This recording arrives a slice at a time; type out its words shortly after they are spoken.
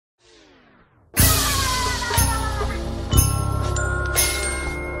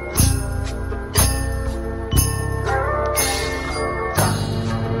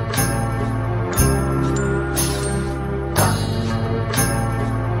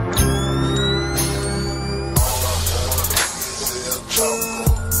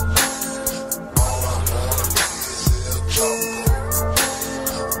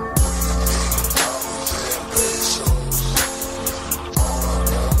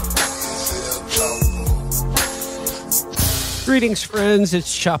Greetings, friends.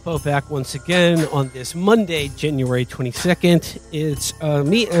 It's Chapo back once again on this Monday, January 22nd. It's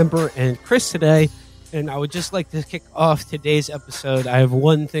me, Amber, and Chris today, and I would just like to kick off today's episode. I have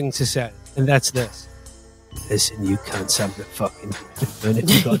one thing to say, and that's this. Listen, you cunts, I'm the fucking and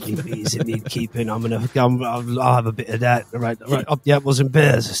if you got any bees that need keeping, I'll have a bit of that. Right up the apples and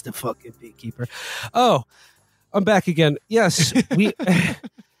pears. It's the fucking beekeeper. Oh, I'm back again. Yes,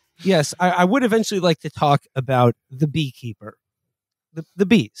 yes, I would eventually like to talk about the beekeeper, the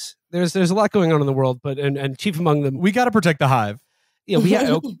bees. There's a lot going on in the world, but and chief among them, we got to protect the hive.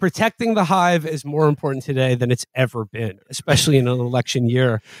 Yeah, protecting the hive is more important today than it's ever been, especially in an election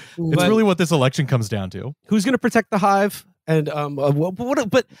year. It's really what this election comes down to. Who's going to protect the hive? And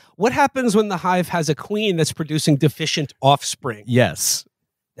what happens when the hive has a queen that's producing deficient offspring? Yes.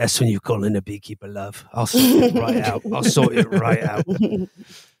 That's when you call in a beekeeper, love. I'll sort it right out.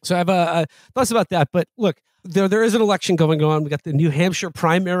 So I have thoughts about that. But look, there is an election going on. We got the New Hampshire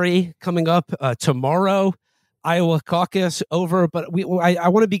primary coming up tomorrow. Iowa caucus over. But I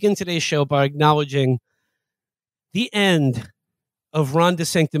want to begin today's show by acknowledging the end of Ron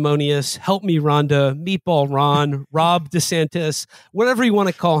DeSanctimonious, Help Me Rhonda, Meatball Ron, Rob DeSantis, whatever you want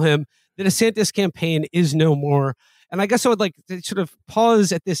to call him. The DeSantis campaign is no more. And I guess I would like to sort of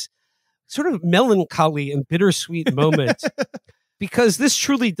pause at this sort of melancholy and bittersweet moment because this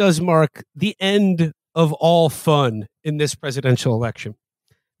truly does mark the end of all fun in this presidential election.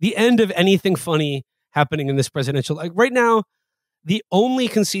 The end of anything funny happening in this presidential. Like right now, the only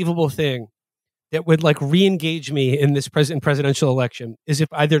conceivable thing that would like re-engage me in this presidential election is if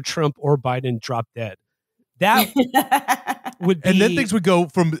either Trump or Biden drop dead. That would be, and then things would go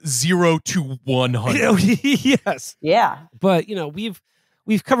from 0 to 100. Yes, yeah. But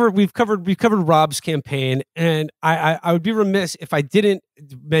we've covered Rob's campaign, and I would be remiss if I didn't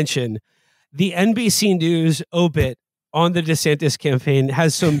mention the NBC News obit on the DeSantis campaign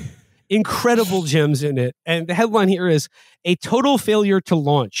has some incredible gems in it, and the headline here is "A Total Failure to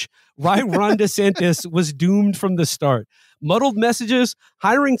Launch: Why Ron DeSantis Was Doomed from the Start." Muddled messages,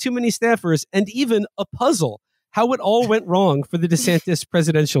 hiring too many staffers, and even a puzzle. How it all went wrong for the DeSantis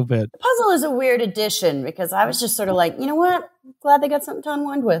presidential bid. Puzzle is a weird addition because I was just sort of like, you know what? Glad they got something to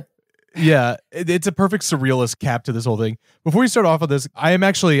unwind with. Yeah, it's a perfect surrealist cap to this whole thing. Before we start off on this, I'm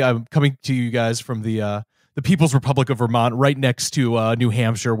coming to you guys from the People's Republic of Vermont, right next to New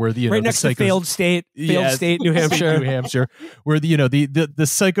Hampshire, where right next to failed state, New Hampshire, where the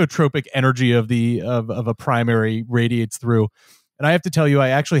psychotropic energy of a primary radiates through. And I have to tell you, I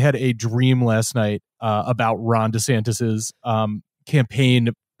actually had a dream last night about Ron DeSantis's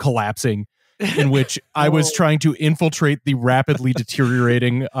campaign collapsing, in which I was trying to infiltrate the rapidly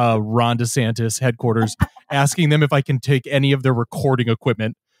deteriorating Ron DeSantis headquarters, asking them if I can take any of their recording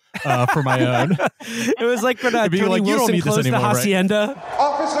equipment. For my own. It was like when Tony like, Wilson closed the Hacienda. Right?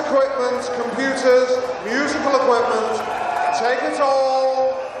 Office equipment, computers, musical equipment, take it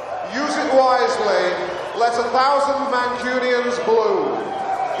all, use it wisely, let 1,000 Mancunians bloom.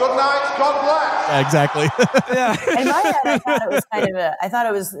 Good night, God bless. Yeah, exactly. Yeah. In my head, I thought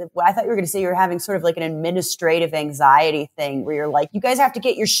it was I thought you were going to say you were having sort of like an administrative anxiety thing where you're like, you guys have to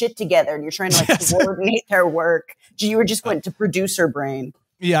get your shit together and you're trying to coordinate their work. You were just going to producer brain.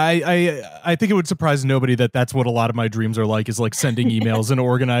 Yeah, I think it would surprise nobody that that's what a lot of my dreams are like, is like sending emails and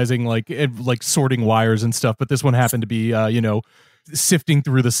organizing, like sorting wires and stuff. But this one happened to be, sifting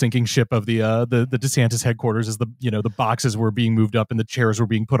through the sinking ship of the DeSantis headquarters as the boxes were being moved up and the chairs were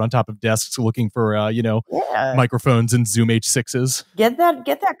being put on top of desks, looking for microphones and Zoom H6s. Get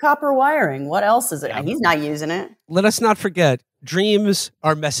that copper wiring. What else is it? He's not using it. Let us not forget, dreams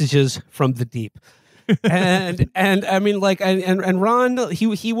are messages from the deep. and I mean, like, and Ron, he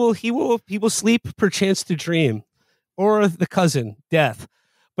will sleep perchance to dream, or the cousin death.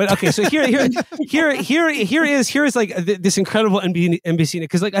 But okay, so here is like this incredible NBC,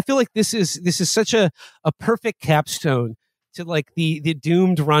 because like I feel like this is such a perfect capstone to like the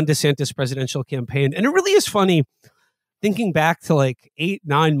doomed Ron DeSantis presidential campaign, and it really is funny thinking back to like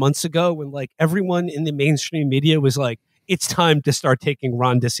 8-9 months ago when like everyone in the mainstream media was like, it's time to start taking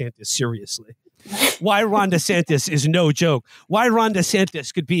Ron DeSantis seriously. Why Ron DeSantis is no joke. Why Ron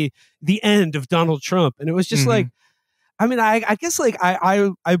DeSantis could be the end of Donald Trump. And it was just like, I mean, I guess like I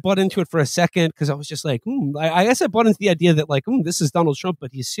bought into it for a second because I was just like, I guess I bought into the idea that like, this is Donald Trump,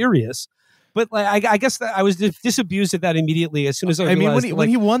 but he's serious. But like, I guess that I was disabused of that immediately as soon as I realized. When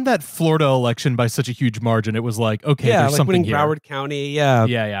he won that Florida election by such a huge margin, it was like, okay, there's like something winning here. Broward County,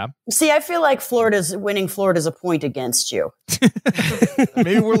 yeah. See, I feel like winning Florida's a point against you.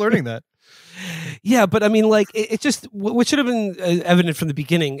 Maybe we're learning that. Yeah, but I mean, like, it just what should have been evident from the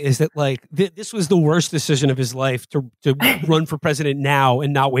beginning is that like this was the worst decision of his life to run for president now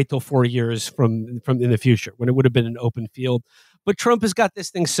and not wait till 4 years from in the future when it would have been an open field. But Trump has got this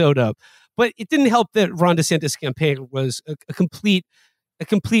thing sewed up. But it didn't help that Ron DeSantis' campaign was a complete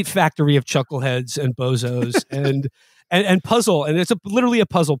factory of chuckleheads and bozos and puzzle, and it's literally a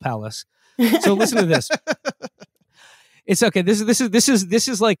puzzle palace. So listen to this. It's okay. This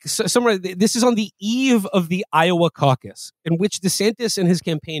is like somewhere. This is on the eve of the Iowa caucus, in which DeSantis and his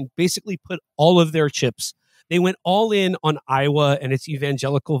campaign basically put all of their chips. They went all in on Iowa and its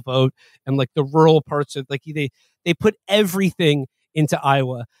evangelical vote, and like the rural parts of like they put everything into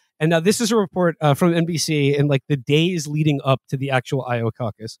Iowa. And now this is a report from NBC in like the days leading up to the actual Iowa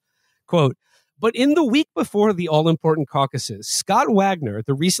caucus. Quote. But in the week before the all-important caucuses, Scott Wagner,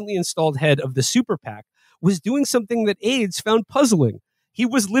 the recently installed head of the Super PAC, was doing something that aides found puzzling. He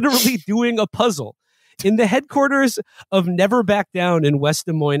was literally doing a puzzle. In the headquarters of Never Back Down in West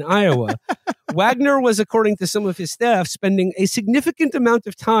Des Moines, Iowa, Wagner was, according to some of his staff, spending a significant amount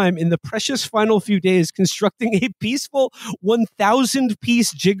of time in the precious final few days constructing a peaceful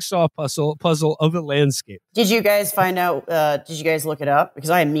 1,000-piece jigsaw puzzle of a landscape. Did you guys find out? Did you guys look it up?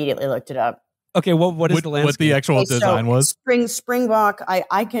 Because I immediately looked it up. Okay, what is the landscape? What the actual design was? Springbok.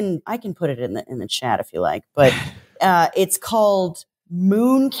 I can put it in the chat if you like, but it's called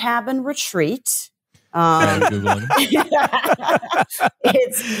Moon Cabin Retreat. There's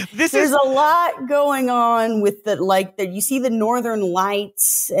a lot going on with you see the northern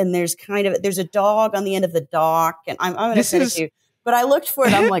lights, and there's a dog on the end of the dock, and I'm going to send it to you. But I looked for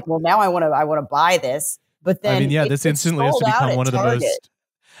it. I'm like, well, now I want to buy this. But then this instantly has to become one of the most.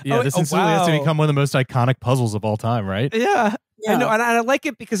 Yeah, this instantly has to become one of the most iconic puzzles of all time, right? Yeah. I know, and I like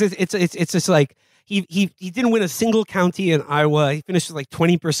it because it's just like he didn't win a single county in Iowa. He finished with like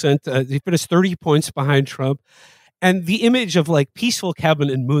 20%. He finished 30 points behind Trump. And the image of like peaceful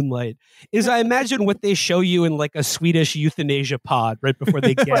cabin and moonlight is, I imagine, what they show you in like a Swedish euthanasia pod right before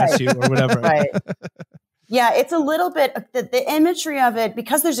they gas you or whatever. Right. Yeah, it's a little bit the imagery of it,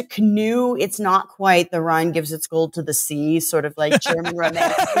 because there's a canoe. It's not quite the Rhine gives its gold to the sea, sort of like German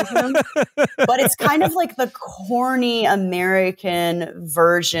romanticism, but it's kind of like the corny American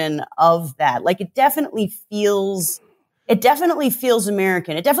version of that. Like it definitely feels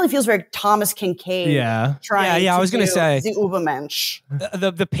American. It definitely feels very Thomas Kincaid. Yeah. I was going to say the Übermensch,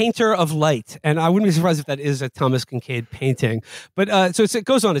 the painter of light, and I wouldn't be surprised if that is a Thomas Kincaid painting. But so it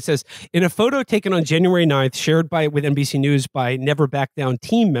goes on. It says, in a photo taken on January 9th, shared with NBC News by Never Back Down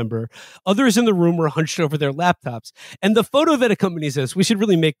team member, others in the room were hunched over their laptops. And the photo that accompanies this, we should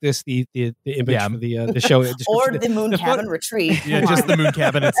really make this the image for the show or the Moon Cabin Retreat. Yeah, just the Moon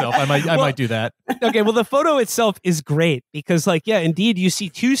Cabin itself. I might do that. Okay, well, the photo itself is great. Because, indeed, you see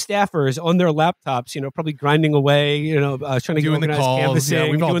two staffers on their laptops, probably grinding away, trying to doing the calls, canvassing,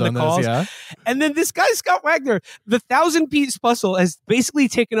 we've all doing done the calls. Those, yeah. And then this guy, Scott Wagner, the 1,000-piece puzzle has basically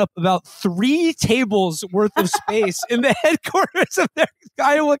taken up about 3 tables worth of space in the headquarters of their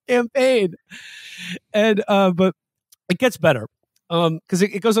Iowa campaign. And but it gets better. Because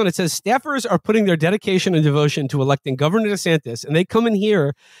it goes on, it says, staffers are putting their dedication and devotion to electing Governor DeSantis, and they come in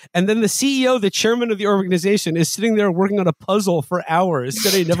here, and then the CEO, the chairman of the organization, is sitting there working on a puzzle for hours,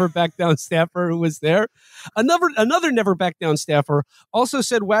 said a Never Back Down staffer who was there. Another Never Back Down staffer also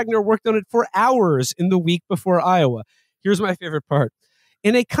said Wagner worked on it for hours in the week before Iowa. Here's my favorite part.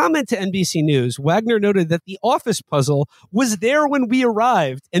 In a comment to NBC News, Wagner noted that the office puzzle was there when we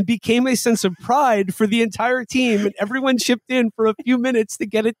arrived and became a sense of pride for the entire team, and everyone chipped in for a few minutes to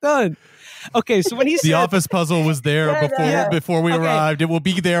get it done. Okay, so when he said the office puzzle was there before we arrived, it will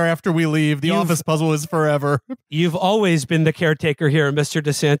be there after we leave. The office puzzle is forever. You've always been the caretaker here, Mr.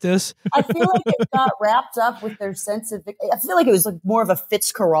 DeSantis. I feel like it got wrapped up with their sense of. I feel like it was like more of a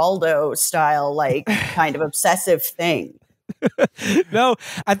Fitzcarraldo style, kind of obsessive thing. No,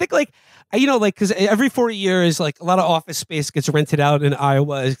 I think because every 4 years, a lot of office space gets rented out in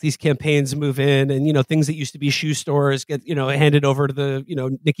Iowa as these campaigns move in, and things that used to be shoe stores get handed over to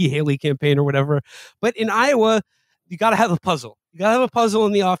the Nikki Haley campaign or whatever. But in Iowa, you got to have a puzzle. You got to have a puzzle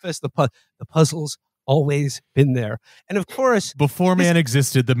in the office. The puzzle's always been there, and of course, before man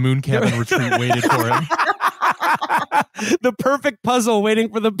existed, the Moon Cabin Retreat waited for him. The perfect puzzle waiting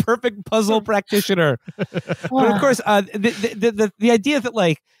for the perfect puzzle practitioner. But of course, the idea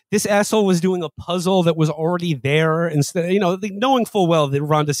that this asshole was doing a puzzle that was already there instead, knowing full well that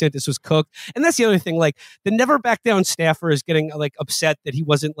Ron DeSantis was cooked. And that's the other thing, the Never Back Down staffer is getting upset that he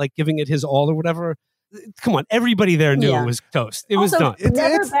wasn't giving it his all or whatever. come on, everybody there knew Yeah. it was toast. It Also, was done.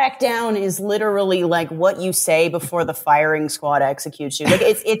 Never Back Down is literally like what you say before the firing squad executes you. Like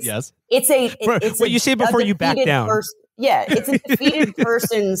it's what you say before you back down. It's a defeated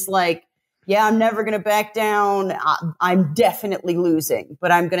person's like, yeah, I'm never going to back down. I'm definitely losing,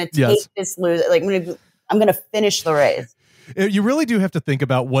 but I'm going to take this lose. Like I'm going to finish the race. You really do have to think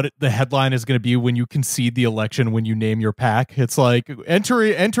about what the headline is going to be when you concede the election, when you name your PAC. It's like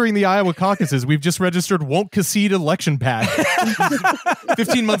entering the Iowa caucuses. We've just registered won't concede election PAC.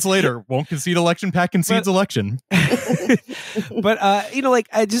 15 months later, won't concede election PAC concedes election. But you know, like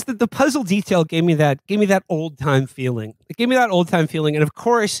the puzzle detail gave me that old time feeling. It gave me that old time feeling, and of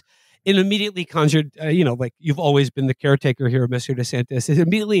course, it immediately conjured, like you've always been the caretaker here, Mr. DeSantis. It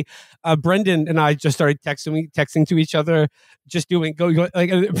immediately, Brendan and I just started texting to each other, just going like.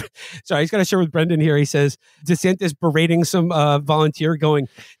 Sorry, he's got to share with Brendan here. He says DeSantis berating some volunteer, going,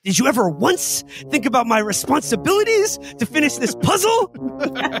 "Did you ever once think about my responsibilities to finish this puzzle?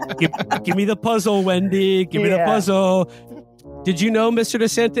 give me the puzzle, Wendy. Give me the puzzle. Did you know, Mr.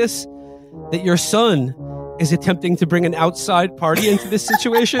 DeSantis, that your son is attempting to bring an outside party into this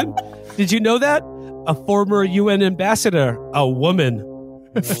situation? Did you know that? A former UN ambassador, a woman.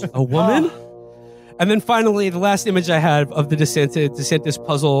 A woman? And then finally, the last image I had of the DeSantis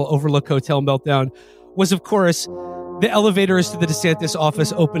puzzle Overlook Hotel meltdown was, of course, the elevators to the DeSantis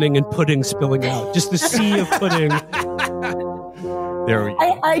office opening and pudding spilling out. Just the sea of pudding. There we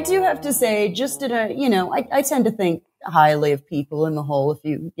go. I do have to say, just in I tend to think highly of people in the whole. If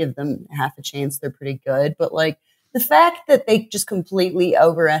you give them half a chance, they're pretty good. But like the fact that they just completely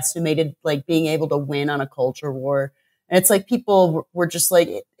overestimated like being able to win on a culture war. And it's like people were just like,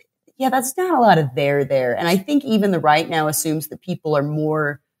 yeah, that's not a lot of there. And I think even the right now assumes that people are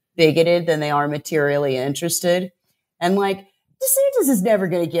more bigoted than they are materially interested. And like DeSantis is never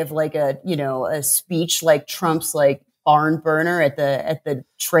going to give like a speech like Trump's like barn burner at the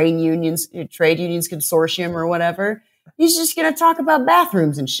trade unions consortium or whatever. He's just going to talk about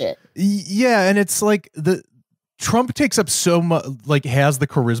bathrooms and shit. Yeah, and it's like Trump takes up so much, like has the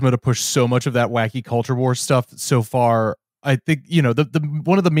charisma to push so much of that wacky culture war stuff so far. I think, the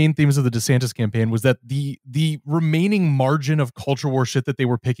one of the main themes of the DeSantis campaign was that the remaining margin of culture war shit that they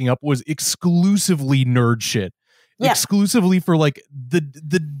were picking up was exclusively nerd shit. Yeah. Exclusively for like the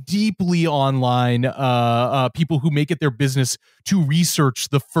deeply online people who make it their business to research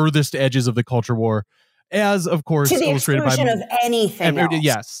the furthest edges of the culture war, as of course to the illustrated exclusion by of anything else.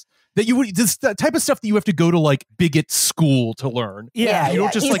 Yes, that you would this type of stuff that you have to go to like bigot school to learn. Yeah, you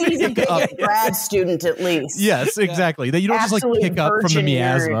don't just like he's pick up. Grad student at least. Yes, exactly. That you don't Absolute just like pick up from the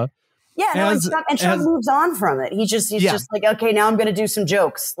miasma. Nerd. Yeah, and Trump moves on from it. He's just like, okay, now I'm going to do some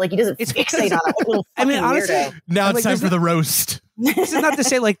jokes. Like he doesn't fixate on it. I mean, honestly, weirdo. Now it's time for the roast. This is not to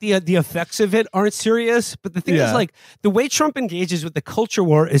say like the effects of it aren't serious, but the thing is like the way Trump engages with the culture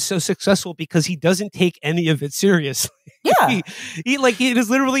war is so successful because he doesn't take any of it seriously. Yeah, it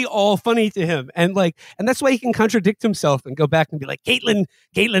is literally all funny to him, and that's why he can contradict himself and go back and be like, Caitlyn,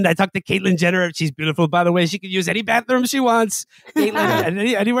 I talked to Caitlyn Jenner. She's beautiful, by the way. She can use any bathroom she wants. Caitlyn, and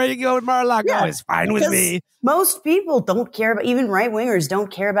anywhere you go in Mar-a-Lago is fine with me. Most people don't care about, even right wingers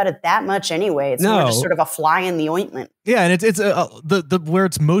don't care about it that much anyway. It's more just sort of a fly in the ointment. Yeah, and it's the where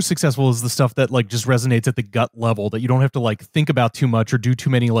it's most successful is the stuff that like just resonates at the gut level that you don't have to like think about too much or do too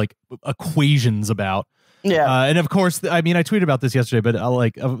many like equations about. Yeah, and of course, I mean, I tweeted about this yesterday,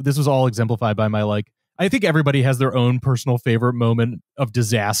 but this was all exemplified by my like. I think everybody has their own personal favorite moment of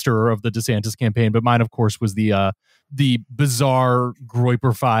disaster of the DeSantis campaign, but mine, of course, was the bizarre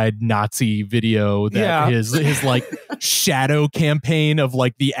Groyperfied Nazi video that his like shadow campaign of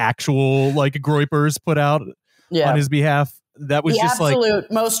like the actual like Groypers put out on his behalf. That was the just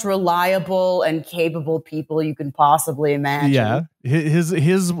absolute most reliable and capable people you can possibly imagine. Yeah, his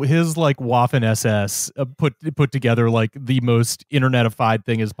like Waffen SS put together like the most internetified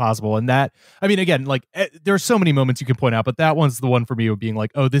thing as possible. And that, I mean, again, like there are so many moments you can point out, but that one's the one for me of being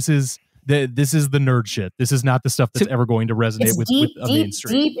like, oh, this is the nerd shit. This is not the stuff that's ever going to resonate with a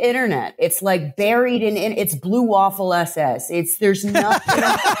mainstream. Deep internet. It's like buried in it's blue waffle SS. There's nothing.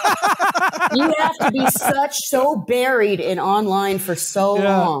 You have to be so buried in online for so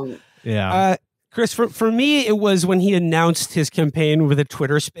long. Yeah. Chris, for me, it was when he announced his campaign with a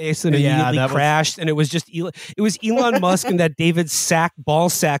Twitter space and immediately crashed, and it was just Elon Musk and that David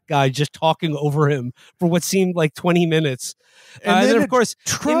Ballsack guy just talking over him for what seemed like 20 minutes. And then of course,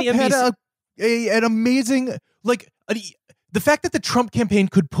 Trump had an amazing the fact that the Trump campaign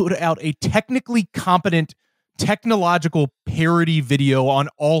could put out a technically competent technological parody video on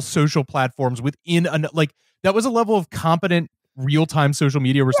all social platforms within that was a level of competent real-time social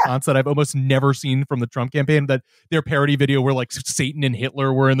media response that I've almost never seen from the Trump campaign, that their parody video where like Satan and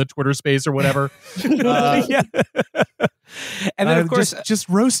Hitler were in the Twitter space or whatever. Yeah. And then of course just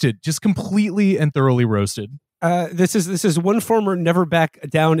roasted, just completely and thoroughly roasted. This is one former Never Back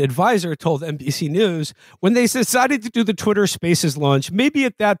Down advisor told NBC News, when they decided to do the Twitter Spaces launch, maybe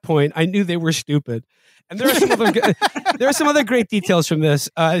at that point I knew they were stupid. And there are some other great details from this.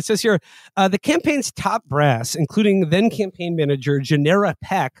 It says here, the campaign's top brass, including then campaign manager Janera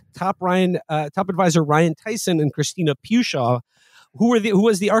Peck, top advisor Ryan Tyson, and Christina Pushaw, who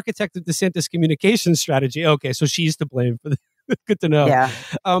was the architect of DeSantis' communications strategy. Okay, so she's to blame for the. Good to know. Yeah.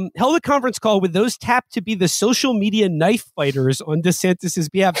 Held a conference call with those tapped to be the social media knife fighters on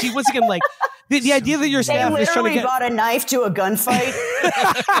DeSantis' behalf. See, once again, like the idea that your staff is trying to get brought a knife to a gunfight.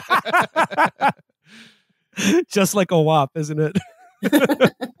 Just like a WAP, isn't it?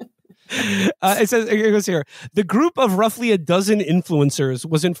 It says, it goes here, the group of roughly a dozen influencers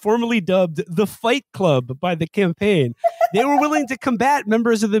was informally dubbed the Fight Club by the campaign. They were willing to combat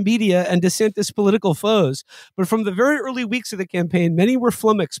members of the media and DeSantis' political foes, but from the very early weeks of the campaign, many were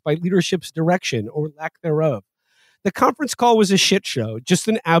flummoxed by leadership's direction or lack thereof. The conference call was a shit show, just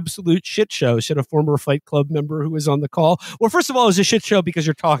an absolute shit show, said a former Fight Club member who was on the call. Well, first of all, it was a shit show because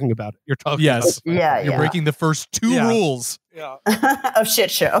you're talking about it. You're talking about it. You're breaking the first two rules of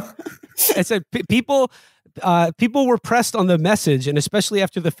shit show. It said people were pressed on the message, and especially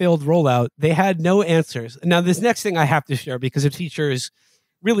after the failed rollout, they had no answers. Now, this next thing I have to share because it features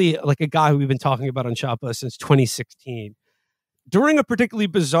really like a guy who we've been talking about on Chapo since 2016. During a particularly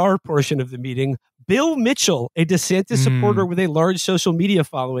bizarre portion of the meeting, Bill Mitchell, a DeSantis supporter with a large social media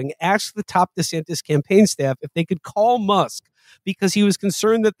following, asked the top DeSantis campaign staff if they could call Musk because he was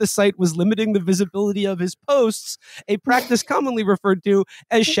concerned that the site was limiting the visibility of his posts, a practice commonly referred to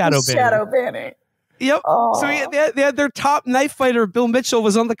as shadow banning. Shadow banning. Yep. Oh. So they had their top knife fighter, Bill Mitchell,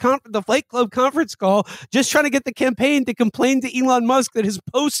 was on the Fight Club conference call, just trying to get the campaign to complain to Elon Musk that his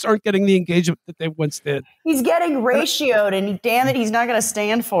posts aren't getting the engagement that they once did. He's getting ratioed, and damn it, he's not going to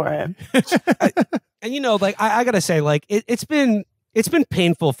stand for it. And you know, like I gotta say, like it's been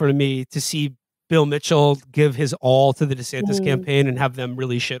painful for me to see Bill Mitchell give his all to the DeSantis campaign and have them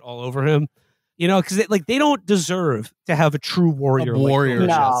really shit all over him. You know, because they don't deserve to have a true warrior.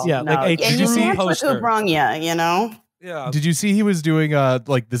 No. Like a true poster. Ubrania, you know. Yeah. Did you see he was doing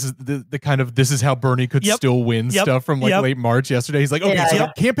like this is the kind of this is how Bernie could still win stuff from like late March yesterday? He's like, okay,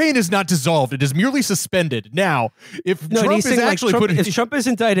 the campaign is not dissolved; it is merely suspended. Now, if Trump is actually if Trump is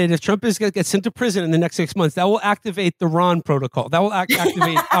indicted, if Trump is gets sent to prison in the next 6 months, that will activate the Ron protocol. That will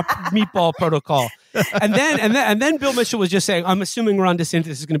activate Meatball protocol. And then Bill Mitchell was just saying, I'm assuming Ron DeSantis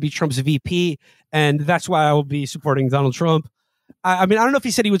is going to be Trump's VP, and that's why I will be supporting Donald Trump. I mean, I don't know if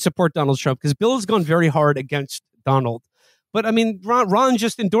he said he would support Donald Trump because Bill has gone very hard against Donald, but I mean, Ron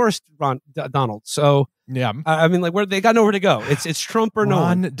just endorsed Donald, so yeah. I mean, like, they got nowhere to go. It's Trump or no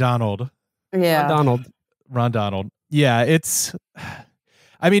one. Donald. Yeah, Ron Donald. Yeah, it's.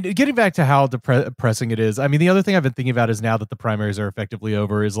 I mean, getting back to how depressing it is. I mean, the other thing I've been thinking about is now that the primaries are effectively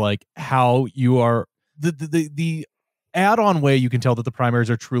over, is like how you are the add-on way you can tell that the primaries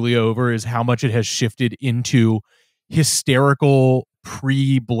are truly over is how much it has shifted into hysterical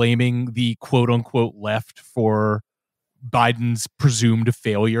pre-blaming the quote-unquote left for Biden's presumed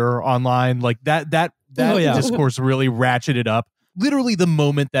failure online. Like that discourse really ratcheted up literally the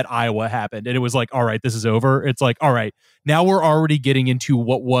moment that Iowa happened, and it was like, all right, this is over. It's like, all right, now we're already getting into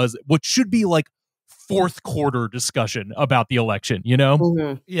what should be like fourth quarter discussion about the election, you know?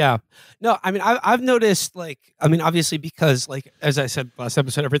 Mm-hmm. Yeah. No, I mean, I've noticed, like, I mean, obviously, because, like, as I said last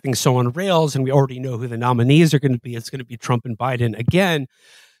episode, everything's so on rails and we already know who the nominees are going to be. It's going to be Trump and Biden again.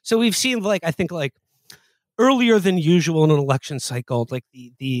 So we've seen, like, I think, like, earlier than usual in an election cycle, like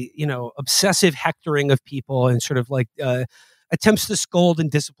the you know, obsessive hectoring of people and sort of like attempts to scold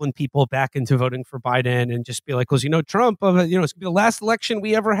and discipline people back into voting for Biden and just be like, because, you know, Trump, you know, it's going to be the last election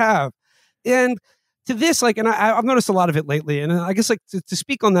we ever have. And to this, like, and I've noticed a lot of it lately. And I guess, like, to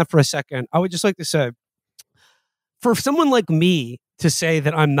speak on that for a second, I would just like to say, for someone like me to say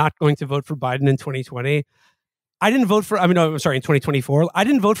that I'm not going to vote for Biden in 2020, I didn't vote for, in 2024. I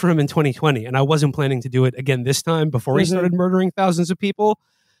didn't vote for him in 2020, and I wasn't planning to do it again this time before he started murdering thousands of people.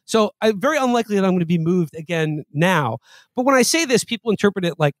 So I'm very unlikely that I'm going to be moved again now. But when I say this, people interpret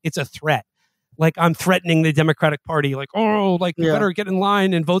it like it's a threat. Like I'm threatening the Democratic Party, like, oh, like you better get in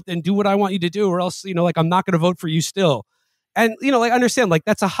line and vote and do what I want you to do, or else, you know, like I'm not going to vote for you still. And, you know, like I understand, like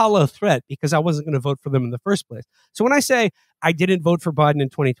that's a hollow threat because I wasn't going to vote for them in the first place. So when I say I didn't vote for Biden in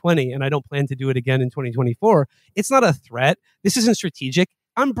 2020 and I don't plan to do it again in 2024, it's not a threat. This isn't strategic.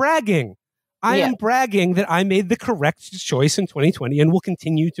 I'm bragging. I am bragging that I made the correct choice in 2020 and will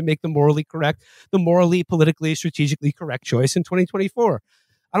continue to make the morally correct, the morally, politically, strategically correct choice in 2024.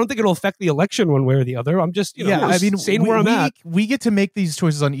 I don't think it'll affect the election one way or the other. I'm just, saying where I'm at. We get to make these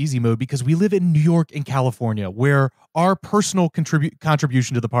choices on easy mode because we live in New York and California, where our personal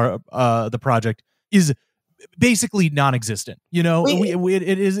contribution to the project is basically non-existent. You know, it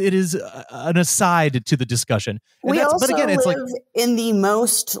is an aside to the discussion. And we also but again, it's live in the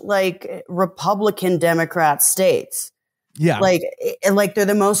most Republican Democrat states. Yeah, like they're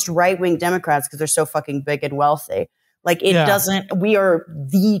the most right-wing Democrats because they're so fucking big and wealthy. Doesn't. We are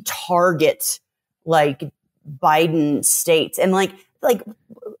the target Biden states, and like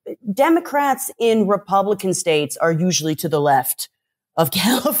Democrats in Republican states are usually to the left of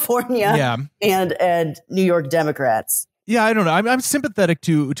California and New York Democrats. Yeah, I don't know. I'm sympathetic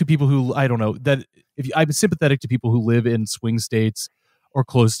to people who, I don't know, that I'm sympathetic to people who live in swing states or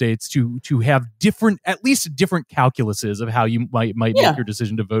closed states to have at least different calculuses of how you might make your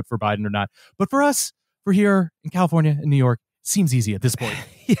decision to vote for Biden or not. But for us, for here in California and New York, seems easy at this point.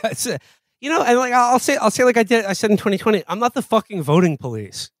 And I'll say like I said in 2020, I'm not the fucking voting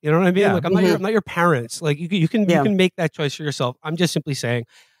police. You know what I mean? Like I'm not your parents. Like you can make that choice for yourself. I'm just simply saying,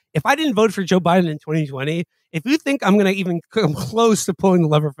 if I didn't vote for Joe Biden in 2020, if you think I'm going to even come close to pulling the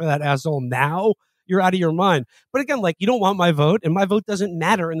lever for that asshole now, you're out of your mind. But again, you don't want my vote, and my vote doesn't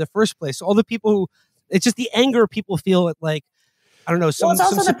matter in the first place. So all the people it's just the anger people feel at I don't know, some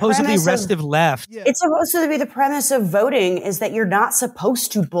supposedly restive left. Yeah. It's supposed to be the premise of voting is that you're not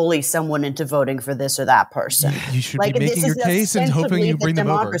supposed to bully someone into voting for this or that person. You should be making your case and hoping you bring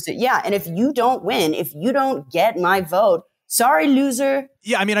them over. Yeah, and if you don't win, if you don't get my vote, sorry, loser.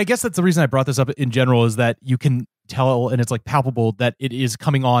 Yeah, I mean, I guess that's the reason I brought this up in general is that you can tell, and it's palpable that it is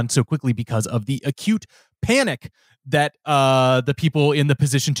coming on so quickly because of the acute panic that the people in the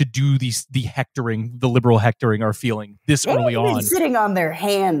position to do the hectoring, the liberal hectoring, are feeling this early on. Been sitting on their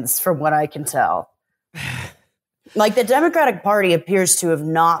hands, from what I can tell. The Democratic Party appears to have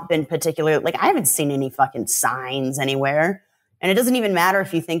not been particularly I haven't seen any fucking signs anywhere, and it doesn't even matter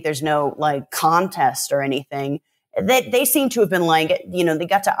if you think there's no contest or anything. They seem to have been they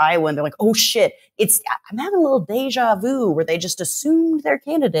got to Iowa and they're like, oh shit, I'm having a little deja vu where they just assumed their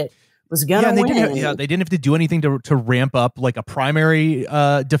candidate was gonna win. They didn't have to do anything to ramp up a primary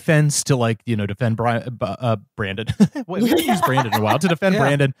defense to defend Brandon. We haven't used Brandon in a while to defend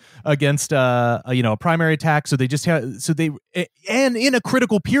Brandon against a primary attack. So they just and in a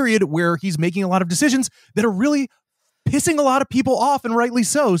critical period where he's making a lot of decisions that are really pissing a lot of people off, and rightly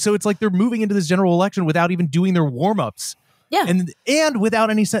so. So it's they're moving into this general election without even doing their warm-ups. Yeah, and without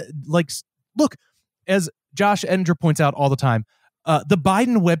any look, as Josh Edinger points out all the time. The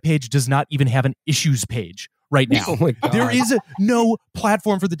Biden webpage does not even have an issues page right now. Oh my God. There is no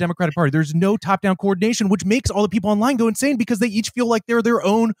platform for the Democratic Party. There's no top-down coordination, which makes all the people online go insane because they each feel like they're their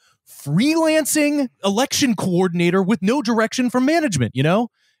own freelancing election coordinator with no direction from management,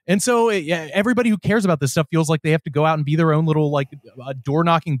 And so everybody who cares about this stuff feels like they have to go out and be their own little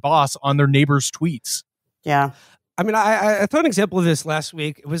door-knocking boss on their neighbors' tweets. Yeah. I mean, I thought an example of this last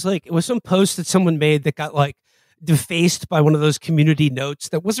week. It was some post that someone made that got defaced by one of those community notes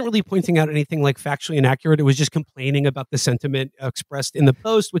that wasn't really pointing out anything factually inaccurate. It was just complaining about the sentiment expressed in the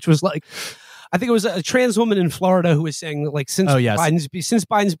post, which was I think it was a trans woman in Florida who was saying that since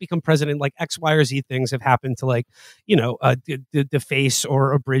Biden's become president, X, Y, or Z things have happened to deface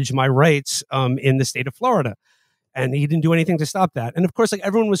or abridge my rights in the state of Florida. And he didn't do anything to stop that. And of course,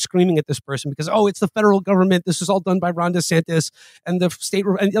 everyone was screaming at this person because, it's the federal government. This was all done by Ron DeSantis and the state.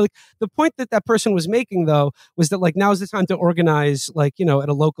 And the point that person was making, though, was that now's the time to organize, at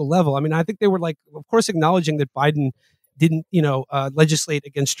a local level. I mean, I think they were of course, acknowledging that Biden didn't, legislate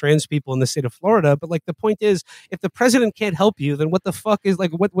against trans people in the state of Florida. But the point is, if the president can't help you, then what the fuck is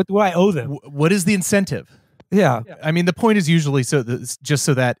what do I owe them? What is the incentive? Yeah. I mean, the point is usually just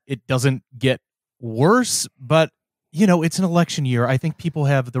so that it doesn't get worse, but it's an election year. I think people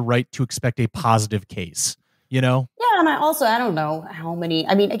have the right to expect a positive case, Yeah, and I don't know how many.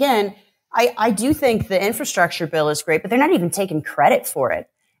 I mean, again, I do think the infrastructure bill is great, but they're not even taking credit for it.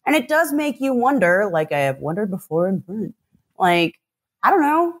 And it does make you wonder, I have wondered before in print. I don't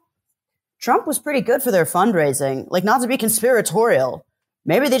know. Trump was pretty good for their fundraising. Not to be conspiratorial.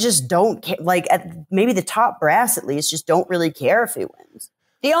 Maybe they just don't care. Maybe the top brass, at least, just don't really care if he wins.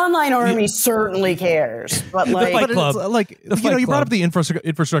 The online army certainly cares, but you brought up the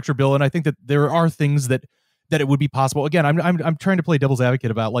infrastructure bill, and I think that there are things that it would be possible. Again, I'm trying to play devil's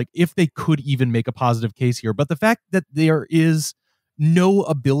advocate about if they could even make a positive case here, but the fact that there is no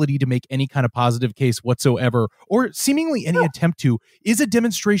ability to make any kind of positive case whatsoever, or seemingly any attempt to, is a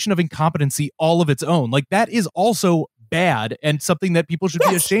demonstration of incompetency all of its own. Like, that is also bad and something that people should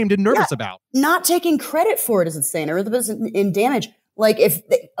be ashamed and nervous about. Not taking credit for it is insane, or the business in damage. Like,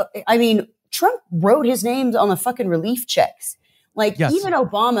 Trump wrote his names on the fucking relief checks. Like, even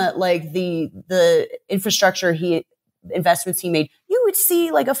Obama, like the infrastructure investments he made, you would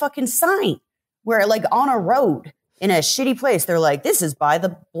see like a fucking sign where, like, on a road in a shitty place, they're like, this is by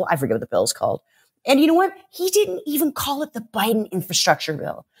the, I forget what the bill's called. And you know what? He didn't even call it the Biden infrastructure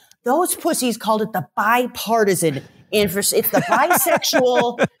bill. Those pussies called it the bipartisan it's the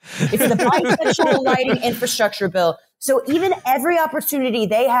bisexual lighting infrastructure bill. So even every opportunity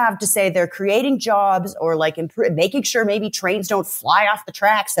they have to say they're creating jobs or like making sure maybe trains don't fly off the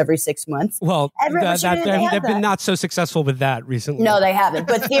tracks every 6 months. Well, they've been not so successful with that recently. No, they haven't.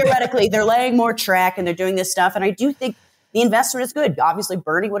 But theoretically, they're laying more track and they're doing this stuff. And I do think the investment is good. Obviously,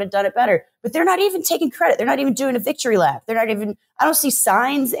 Bernie would have done it better. But they're not even taking credit. They're not even doing a victory lap. They're not even, I don't see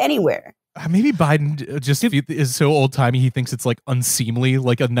signs anywhere. Maybe Biden just is so old-timey he thinks it's like unseemly,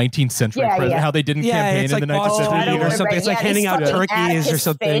 like a 19th century president, how they didn't campaign in like the 19th century or something. It's like handing out turkeys or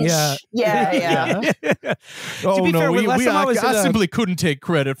something. Yeah. Oh, no, I simply couldn't take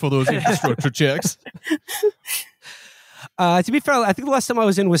credit for those infrastructure checks. To be fair, I think the last time I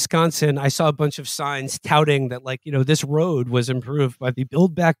was in Wisconsin, I saw a bunch of signs touting that, like, you know, this road was improved by the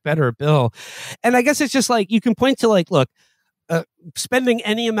Build Back Better bill. And I guess it's just like, you can point to, like, look, spending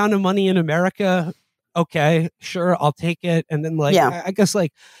any amount of money in America, okay, sure, I'll take it. And then, like, I guess,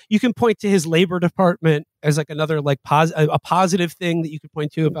 like, you can point to his labor department as like another, like, a positive thing that you could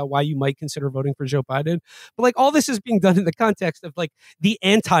point to about why you might consider voting for Joe Biden. But, like, all this is being done in the context of, like, the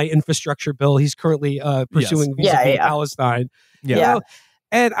anti-infrastructure bill he's currently pursuing vis-a-vis Palestine. Yeah. You know?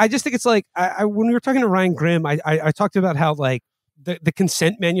 And I just think it's like, when we were talking to Ryan Grimm, I talked about how, like, the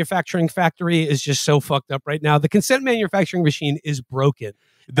consent manufacturing factory is just so fucked up right now. The consent manufacturing machine is broken.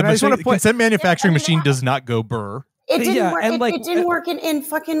 The consent manufacturing machine does not go burr. It didn't work. It didn't work in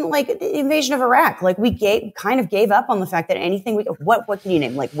fucking, like, the invasion of Iraq. Like, we kind of gave up on the fact that anything what can you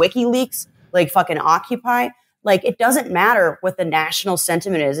name? Like WikiLeaks, like fucking Occupy. Like, it doesn't matter what the national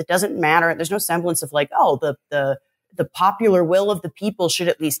sentiment is. It doesn't matter. There's no semblance of, like, oh, the popular will of the people should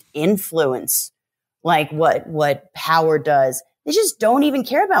at least influence, like, what power does. They just don't even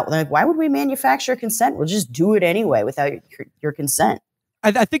care about it. Like, why would we manufacture consent? We'll just do it anyway without your consent.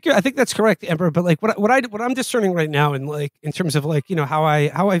 I think that's correct, Amber. But, like, what I'm discerning right now, in, like, in terms of, like, you know, how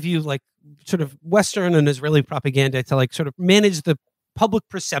I view, like, sort of Western and Israeli propaganda to, like, sort of manage the public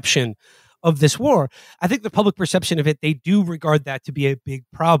perception of this war. I think the public perception of it, they do regard that to be a big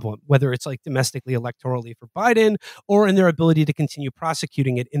problem, whether it's, like, domestically, electorally for Biden, or in their ability to continue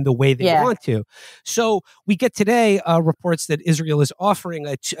prosecuting it in the way they want to. So we get today reports that Israel is offering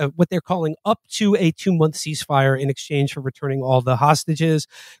what they're calling up to a 2-month ceasefire in exchange for returning all the hostages.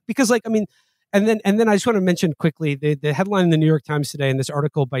 Because, like, I mean, and then I just want to mention quickly the headline in the New York Times today in this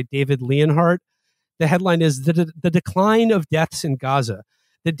article by David Leonhardt. The headline is the decline of deaths in Gaza.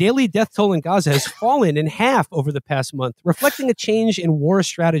 The daily death toll in Gaza has fallen in half over the past month, reflecting a change in war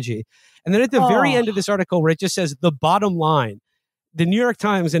strategy. And then at the very end of this article, where it just says the bottom line, the New York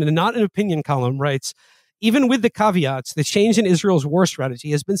Times, in a not an opinion column, writes, even with the caveats, the change in Israel's war strategy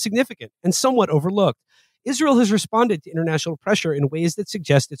has been significant and somewhat overlooked. Israel has responded to international pressure in ways that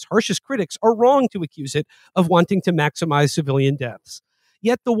suggest its harshest critics are wrong to accuse it of wanting to maximize civilian deaths.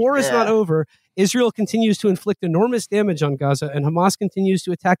 Yet the war is not over. Israel continues to inflict enormous damage on Gaza, and Hamas continues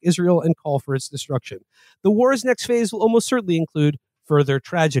to attack Israel and call for its destruction. The war's next phase will almost certainly include further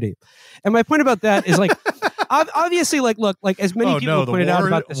tragedy. And my point about that is, like, obviously, like, look, like, as many people pointed out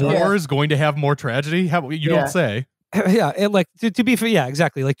about this, war is going to have more tragedy. You don't say. Yeah, and, like, to be fair, yeah,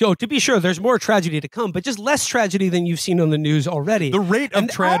 exactly. Like, to be sure, there's more tragedy to come, but just less tragedy than you've seen on the news already. The rate of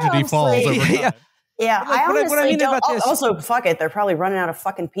tragedy falls over time. Yeah, like, I honestly what I mean don't. About this, also, fuck it, they're probably running out of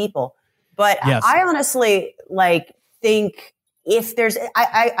fucking people. But I honestly, like, think if there's,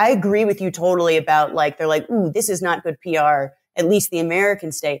 I agree with you totally about, like, they're like, ooh, this is not good PR, at least the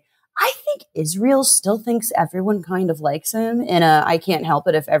American state. I think Israel still thinks everyone kind of likes him. And I can't help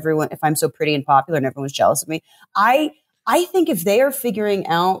it if I'm so pretty and popular and everyone's jealous of me. I think if they are figuring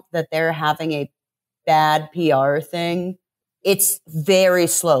out that they're having a bad PR thing, it's very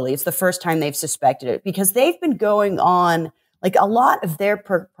slowly. It's the first time they've suspected it, because they've been going on, like, a lot of their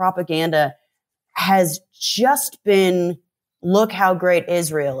propaganda has just been, look how great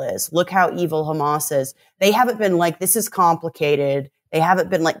Israel is. Look how evil Hamas is. They haven't been like, this is complicated. They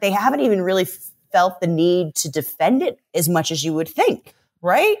haven't even really felt the need to defend it as much as you would think.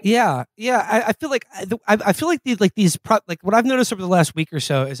 right? Yeah. I feel like I feel like what I've noticed over the last week or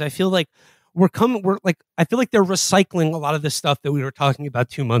so is I feel like I feel like they're recycling a lot of the stuff that we were talking about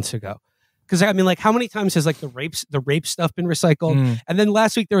 2 months ago. Because I mean, like, how many times has like the rape stuff been recycled? And then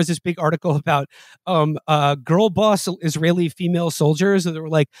last week there was this big article about girl boss Israeli female soldiers, and they were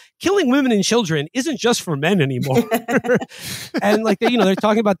like, killing women and children isn't just for men anymore. And like they're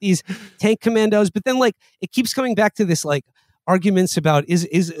talking about these tank commandos, but then like it keeps coming back to this like arguments about is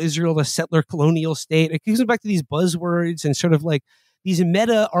Israel a settler colonial state? It keeps coming back to these buzzwords and sort of like these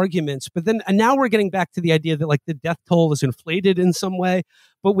meta arguments, but then and now we're getting back to the idea that like the death toll is inflated in some way.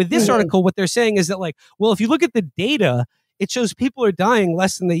 But with this article, what they're saying is that like, well, if you look at the data, it shows people are dying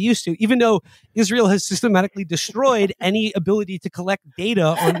less than they used to, even though Israel has systematically destroyed any ability to collect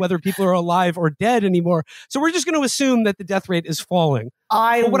data on whether people are alive or dead anymore. So we're just going to assume that the death rate is falling.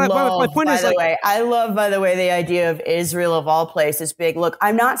 I love, by the way, the idea of Israel of all places being, look,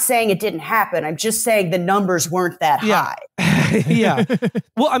 I'm not saying it didn't happen. I'm just saying the numbers weren't that high. Yeah.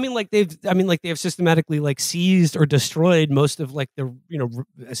 Well, I mean, like they've systematically like seized or destroyed most of like the,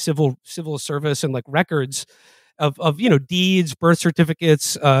 civil service and like records of deeds, birth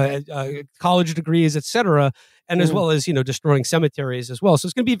certificates, college degrees, etc., and as well as destroying cemeteries as well. So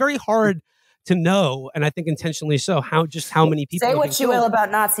it's going to be very hard to know, and I think intentionally so, how many people. Say what you will about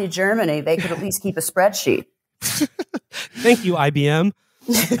Nazi Germany, they could at least keep a spreadsheet. Thank you, IBM.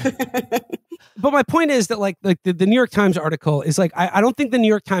 But my point is that like the New York Times article is like I don't think the New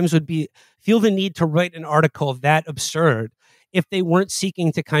York Times would feel the need to write an article that absurd if they weren't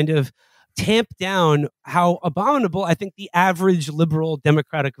seeking to kind of tamp down how abominable I think the average liberal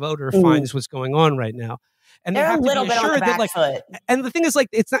Democratic voter finds what's going on right now. And they're they have a little to be bit on the assured back that foot. And the thing is like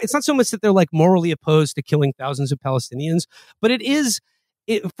it's not so much that they're like morally opposed to killing thousands of Palestinians, but it is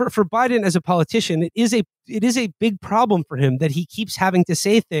for Biden as a politician, it is a big problem for him that he keeps having to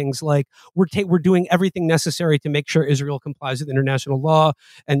say things like we're doing everything necessary to make sure Israel complies with international law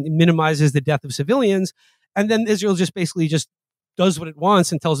and minimizes the death of civilians, and then Israel just basically just does what it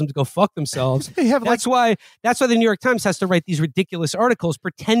wants and tells them to go fuck themselves. That's why the New York Times has to write these ridiculous articles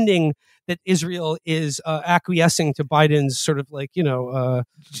pretending that Israel is acquiescing to Biden's sort of like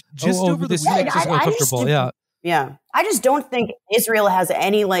just over this the is uncomfortable. Yeah. I just don't think Israel has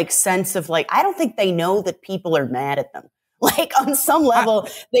any like sense of like, I don't think they know that people are mad at them. Like on some level,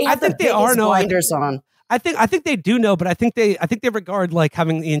 they have the biggest blinders on. I think they do know, but I think they regard like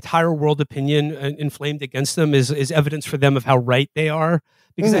having the entire world opinion inflamed against them is evidence for them of how right they are.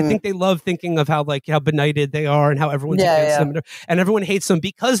 Because I think they love thinking of how benighted they are and how everyone's against them, and everyone hates them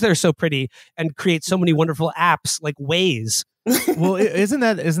because they're so pretty and create so many wonderful apps like Waze. Well, isn't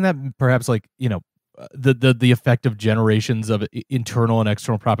that perhaps like the effect of generations of internal and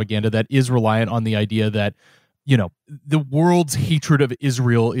external propaganda that is reliant on the idea that the world's hatred of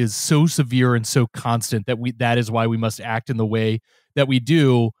Israel is so severe and so constant that is why we must act in the way that we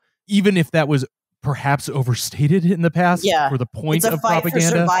do, even if that was perhaps overstated in the past for the point of propaganda. It's a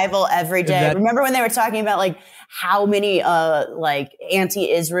fight for survival every day. Remember when they were talking about like how many like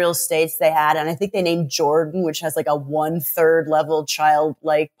anti-Israel states they had, and I think they named Jordan, which has like a 1/3 level child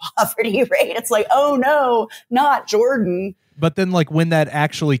like poverty rate. It's like, oh no, not Jordan. But then like when that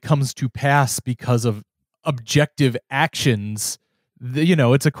actually comes to pass because of objective actions,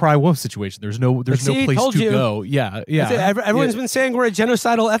 it's a cry wolf situation. There's no place to go. Yeah. Everyone's been saying we're a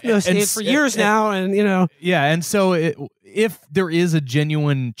genocidal ethno state for years now, and and so if there is a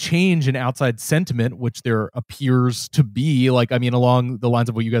genuine change in outside sentiment, which there appears to be, like along the lines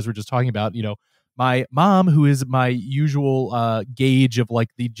of what you guys were just talking about, my mom, who is my usual gauge of like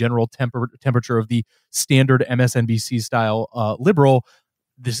the general temperature of the standard MSNBC style liberal.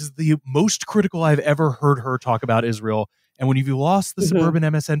 This is the most critical I've ever heard her talk about Israel. And when you've lost the suburban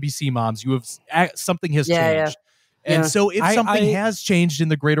MSNBC moms, you have something has changed. And so if something has changed in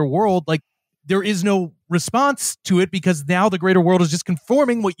the greater world, like there is no response to it because now the greater world is just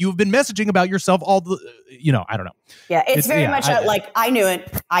conforming what you've been messaging about yourself all the, I don't know. Yeah, it's very much like, I knew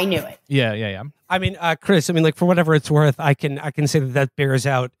it. Yeah. I mean, Chris, like for whatever it's worth, I can say that bears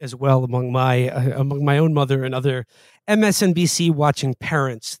out as well among my own mother and other MSNBC watching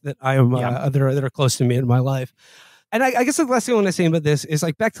parents that I am that are close to me in my life. And I guess the last thing I want to say about this is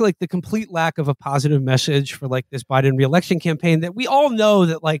like back to like the complete lack of a positive message for like this Biden reelection campaign that we all know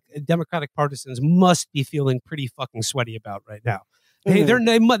that like Democratic partisans must be feeling pretty fucking sweaty about right now.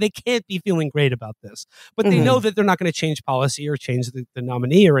 They can't be feeling great about this, but they know that they're not going to change policy or change the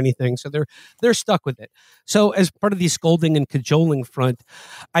nominee or anything. So they're stuck with it. So as part of the scolding and cajoling front,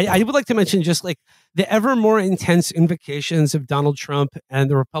 I would like to mention just like the ever more intense invocations of Donald Trump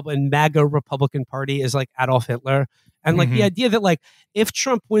and the MAGA Republican Party is like Adolf Hitler. And like the idea that like if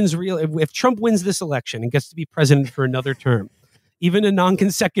Trump wins this election and gets to be president for another term, even a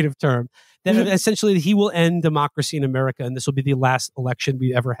non-consecutive term, then essentially he will end democracy in America, and this will be the last election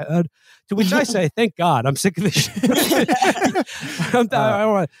we ever had. To which I say, thank God, I'm sick of this shit.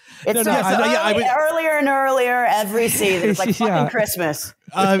 Earlier and earlier every season. It's like fucking Christmas.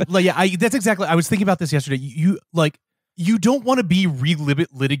 That's exactly. I was thinking about this yesterday. You don't want to be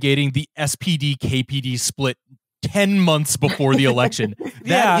litigating the SPD KPD split 10 months before the election.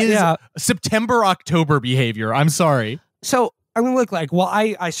 That is September October behavior. I'm sorry. So. I mean, look, like, well,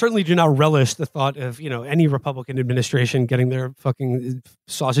 I certainly do not relish the thought of, any Republican administration getting their fucking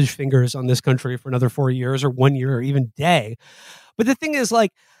sausage fingers on this country for another 4 years or 1 year or even day. But the thing is,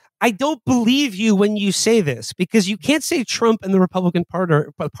 like, I don't believe you when you say this, because you can't say Trump and the Republican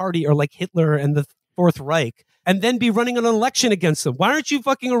Party are like Hitler and the Fourth Reich and then be running an election against them. Why aren't you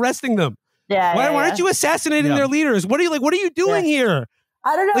fucking arresting them? Why aren't you assassinating their leaders? What are you doing here?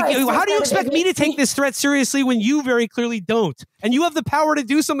 I don't know. Like, how do you expect me to take this threat seriously when you very clearly don't? And you have the power to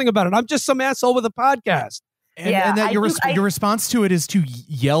do something about it. I'm just some asshole with a podcast. And that your response to it is to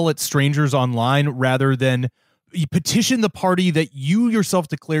yell at strangers online rather than you petition the party that you yourself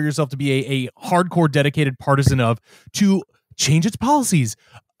declare yourself to be a hardcore dedicated partisan of to change its policies.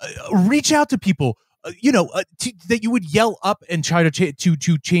 Reach out to people. That you would yell up and try to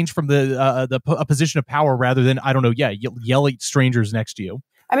change from a position of power rather than, I don't know, yell at strangers next to you.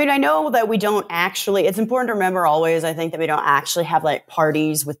 I mean, I know that we don't actually, it's important to remember always, I think, that we don't actually have like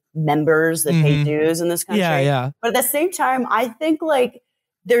parties with members that pay dues in this country. Yeah. But at the same time, I think like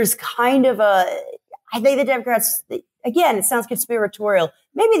there's kind of I think the Democrats, again, it sounds conspiratorial.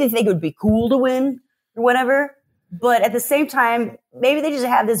 Maybe they think it would be cool to win or whatever. But at the same time, maybe they just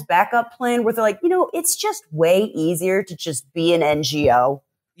have this backup plan where they're like, it's just way easier to just be an NGO.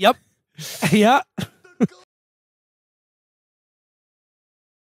 Yep. Yeah.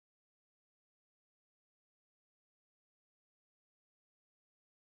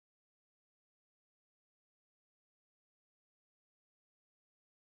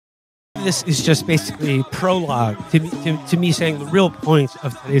 This is just basically prologue to me saying the real point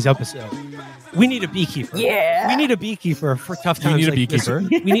of today's episode. We need a beekeeper. Yeah. We need a beekeeper for tough times. We need a beekeeper.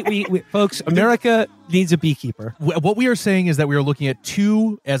 We folks, America needs a beekeeper. What we are saying is that we are looking at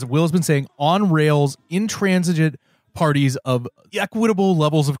two, as Will has been saying, on rails, intransigent parties of equitable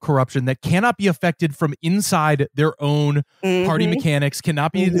levels of corruption that cannot be affected from inside their own party mechanics,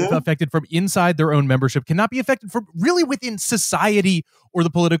 cannot be affected from inside their own membership, cannot be affected from really within society or the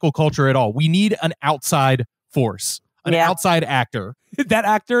political culture at all. We need an outside force, an outside actor. That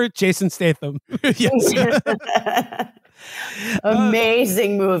actor, Jason Statham. Yes.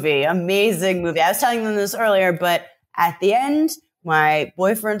 Amazing movie. I was telling them this earlier, but at the end, my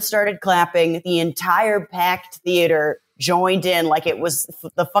boyfriend started clapping. The entire packed theater joined in like it was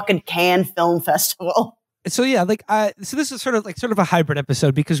the fucking Cannes Film Festival. So yeah, so this is sort of a hybrid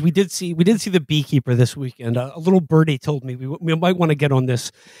episode because we did see the Beekeeper this weekend. A little birdie told me we might want to get on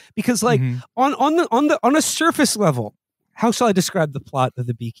this because on a surface level, how shall I describe the plot of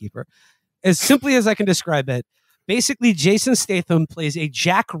the Beekeeper? As simply as I can describe it, basically Jason Statham plays a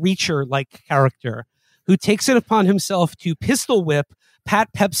Jack Reacher-like character who takes it upon himself to pistol whip Pat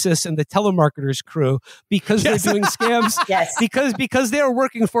Pepsis and the telemarketers crew because they're doing scams. Yes. Because they are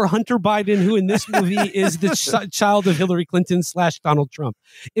working for Hunter Biden, who in this movie is the child of Hillary Clinton / Donald Trump.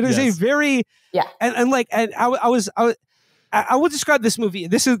 It is a very I would describe this movie.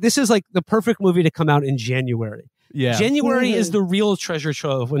 This is like the perfect movie to come out in January. Yeah. January is the real treasure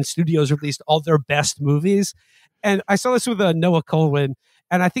trove when studios released all their best movies. And I saw this with Noah Colwyn,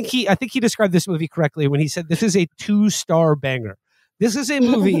 and I think he described this movie correctly when he said this is a 2-star banger. This is a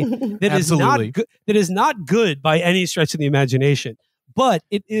movie that is not good by any stretch of the imagination, but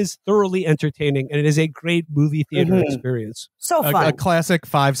it is thoroughly entertaining and it is a great movie theater experience. So fun. A classic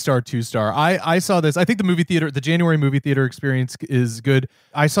 5-star, 2-star. I saw this. I think the January movie theater experience is good.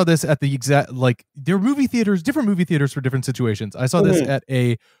 I saw this at the exact, there are different movie theaters for different situations. I saw this at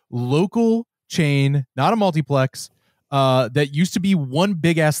a local chain, not a multiplex, that used to be one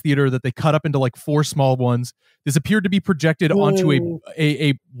big ass theater that they cut up into 4 small ones. This appeared to be projected onto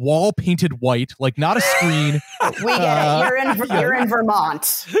a wall painted white, not a screen. We get it. You're in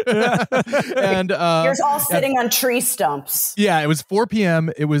Vermont. And you're all sitting on tree stumps. Yeah, it was 4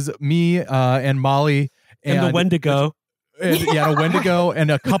 p.m. It was me and Molly and the Wendigo. and a Wendigo,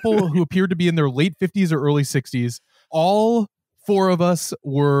 and a couple who appeared to be in their late 50s or early 60s. All four of us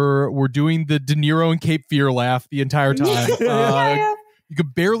were doing the De Niro and Cape Fear laugh the entire time. You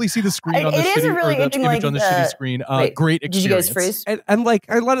could barely see the screen on the shitty, really or the image on the shitty screen. Great experience. Did you guys freeze? And like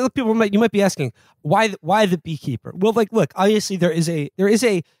a lot of people you might be asking, why the Beekeeper? Well, like, look, obviously there is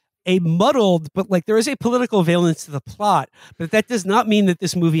a muddled, but like there is a political valence to the plot, but that does not mean that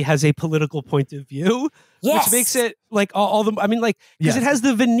this movie has a political point of view, which makes it like all the. I mean, like because it has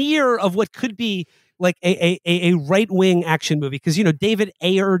the veneer of what could be like a right wing action movie. Because David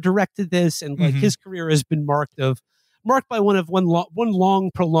Ayer directed this, and like his career has been marked by one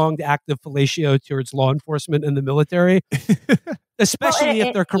long prolonged act of fellatio towards law enforcement and the military, especially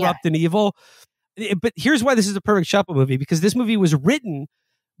if they're corrupt and evil. But here's why this is a perfect Chapo movie, because this movie was written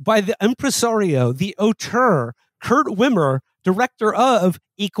by the impresario, the auteur, Kurt Wimmer, director of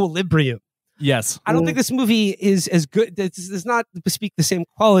Equilibrium. Yes. I don't think this movie is as good. It does not bespeak the same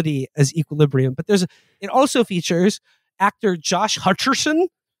quality as Equilibrium, but it also features actor Josh Hutcherson,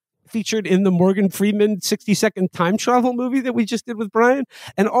 featured in the Morgan Freeman 60-second time travel movie that we just did with Brian.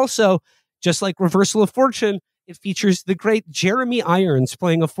 And also, just like Reversal of Fortune, it features the great Jeremy Irons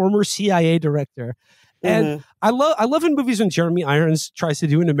playing a former CIA director. And I love in movies when Jeremy Irons tries to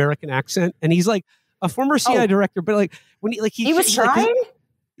do an American accent, and he's like a former CIA director, but like when he was trying.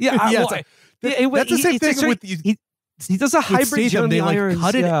 That's the same thing with he does a hybrid Jeremy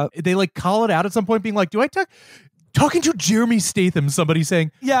Irons. They like call it out at some point, being like, "Do I talking to Jeremy Statham?" Somebody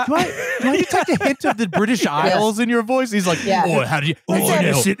saying, do I detect a hint of the British Isles in your voice?" He's like, "Oh, how did you? Oh,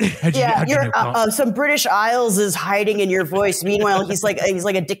 no. Some British Isles is hiding in your voice. Meanwhile, he's like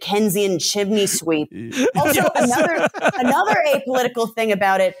a Dickensian chimney sweep." Also, another apolitical thing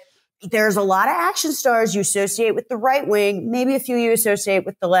about it. There's a lot of action stars you associate with the right wing. Maybe a few you associate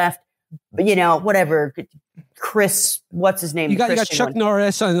with the left. But, whatever. Chris, what's his name? You got Chuck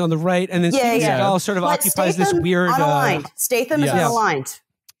Norris on the right, and then Steven Seagal sort of occupies this weird. Statham is unaligned.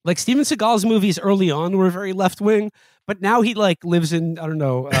 Like Steven Seagal's movies early on were very left wing, but now he like lives in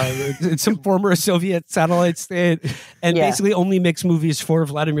in some former Soviet satellite state, and basically only makes movies for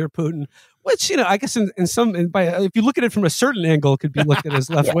Vladimir Putin. Which I guess if you look at it from a certain angle, it could be looked at as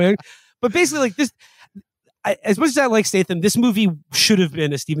left wing. But basically, like this. As much as I like Statham, this movie should have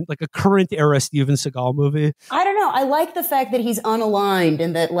been a current era Steven Seagal movie. I don't know. I like the fact that he's unaligned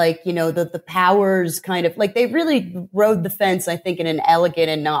and that the powers kind of like they really rode the fence, I think, in an elegant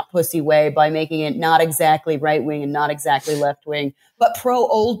and not pussy way by making it not exactly right wing and not exactly left wing, but pro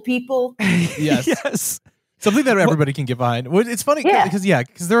old people. Yes. Something that everybody can get behind. It's funny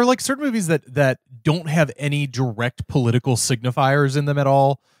because there are like certain movies that don't have any direct political signifiers in them at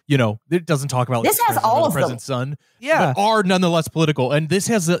all. It doesn't talk about this has all of the president's son, but are nonetheless political. And this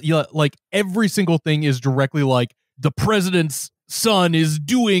has like every single thing is directly like the president's son is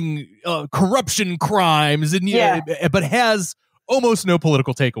doing corruption crimes, and but has almost no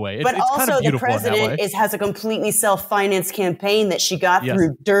political takeaway. But it's also, kind of beautiful the president has a completely self-financed campaign that she got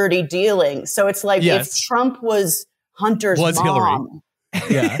through dirty dealing. So it's like if Trump was Hunter's mom. Hillary.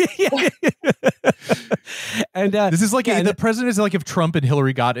 Yeah. And this is like the president is like if Trump and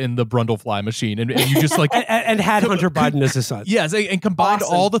Hillary got in the Brundlefly machine and you just like and had Hunter Biden as a son. Yes, and combined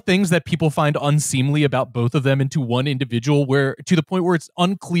all the things that people find unseemly about both of them into one individual, where to the point where it's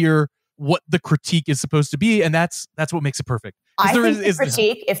unclear what the critique is supposed to be, and that's what makes it perfect. I think the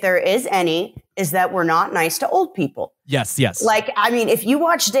critique, if there is any, is that we're not nice to old people. Yes. Like, I mean, if you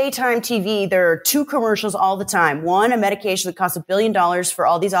watch daytime TV, there are two commercials all the time. One, a medication that costs $1 billion for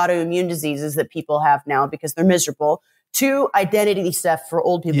all these autoimmune diseases that people have now because they're miserable. Two, identity theft for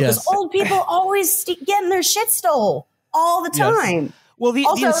old people. Because old people always getting their shit stole all the time. Yes. Well,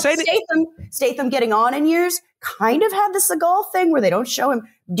 Statham getting on in years kind of had the Seagal thing where they don't show him.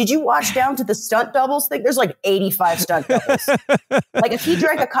 Did you watch down to the stunt doubles thing? There's like 85 stunt doubles. Like if he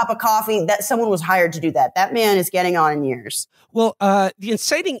drank a cup of coffee, that someone was hired to do that. That man is getting on in years. Well, the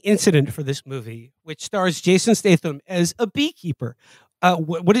inciting incident for this movie, which stars Jason Statham as a beekeeper.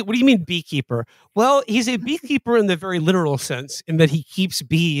 What do you mean beekeeper? Well, he's a beekeeper in the very literal sense, in that he keeps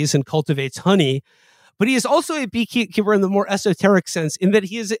bees and cultivates honey. But he is also a beekeeper in the more esoteric sense, in that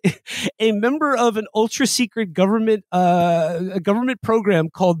he is a member of an ultra secret government program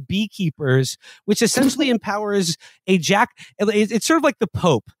called Beekeepers, which essentially empowers it's sort of like the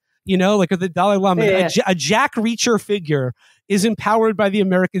Pope, like the Dalai Lama. A Jack Reacher figure is empowered by the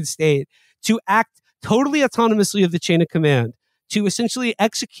American state to act totally autonomously of the chain of command, to essentially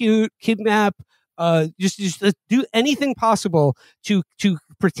execute, kidnap, just do anything possible to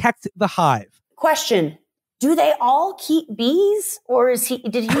protect the hive. Question. do they all keep bees, or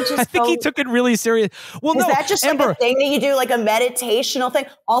did he just I think he took it really serious. Well, is no, that just Amber, like a thing that you do, like a meditational thing?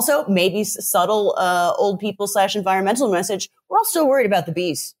 Also, maybe subtle old people / environmental message. We're all still worried about the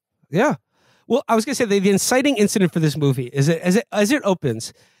bees. Yeah. Well, I was going to say the inciting incident for this movie is as it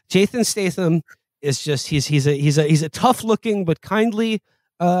opens, Jason Statham is just he's a tough looking but kindly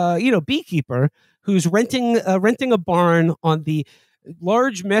beekeeper who's renting a barn on the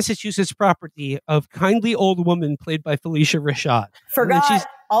large Massachusetts property of kindly old woman played by Felicia Rashad. Forgot.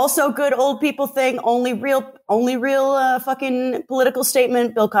 Also, good old people thing. Only real fucking political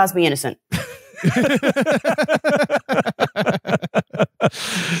statement. Bill Cosby innocent.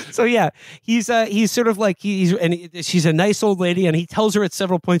 So yeah, he's sort of like she's a nice old lady, and he tells her at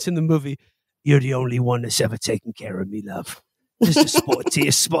several points in the movie, "You're the only one that's ever taken care of me, love. Just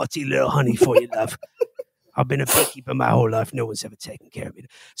a sporty little honey for you, love. I've been a beekeeper my whole life. No one's ever taken care of me."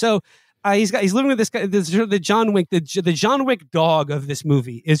 So he's living with this guy. The John Wick, the John Wick dog of this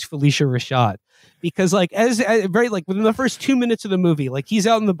movie is Felicia Rashad, because like as very like within the first 2 minutes of the movie, like he's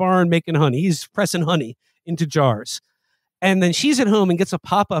out in the barn making honey. He's pressing honey into jars, and then she's at home and gets a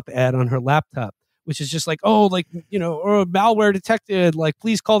pop-up ad on her laptop, which is just like, oh, like, or malware detected, like,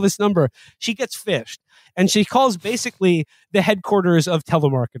 please call this number. She gets phished, and she calls basically the headquarters of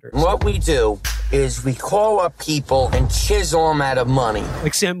telemarketers. What we do is we call up people and chisel them out of money.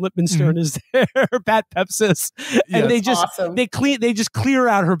 Like Sam Lipman-Stern is there, Pat Pepsis, and they just awesome. they just clear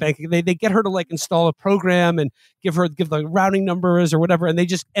out her banking. They get her to like install a program and give the routing numbers or whatever, and they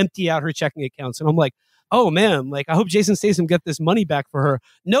just empty out her checking accounts. And I'm like, oh man, like I hope Jason Statham get this money back for her.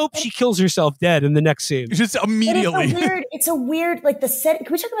 Nope, she kills herself dead in the next scene. Just immediately. It's a weird like the set.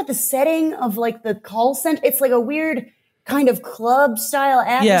 Can we talk about the setting of like the call center? It's like a weird kind of club style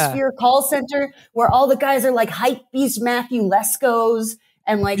atmosphere call center where all the guys are like hype beast Matthew Lescos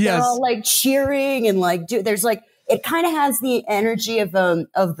and like they're all like cheering and like there's like it kind of has the energy of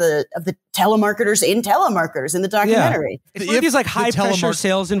the telemarketers in the documentary. It's one of these like high pressure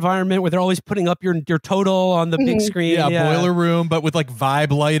sales environment where they're always putting up your total on the big screen. Boiler room, but with like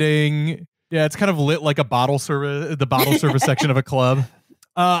vibe lighting. Yeah, it's kind of lit like the bottle service section of a club.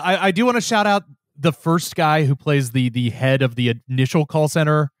 I do want to shout out the first guy who plays the head of the initial call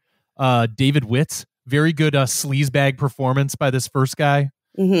center, David Witz. Very good sleazebag performance by this first guy.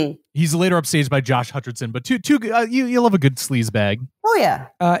 Mm-hmm. He's later upstaged by Josh Hutcherson, but you love a good sleazebag. Oh yeah.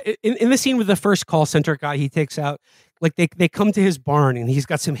 In the scene with the first call center guy, he takes out like they come to his barn and he's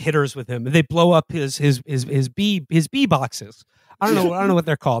got some hitters with him and they blow up his bee boxes. I don't know what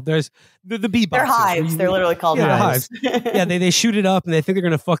they're called. There's the bee boxes. They're hives. They're literally called hives. Yeah, they shoot it up and they think they're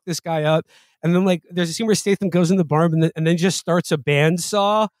gonna fuck this guy up. And then like there's a scene where Statham goes in the barn and then just starts a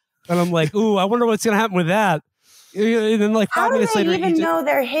bandsaw. And I'm like, ooh, I wonder what's gonna happen with that. And then like 5 minutes later, how do they even know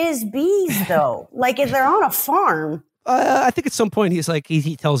they're his bees though? Like if they're on a farm. I think at some point he's like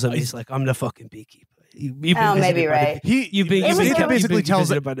he tells them he's like, I'm the fucking beekeeper. Maybe right. He basically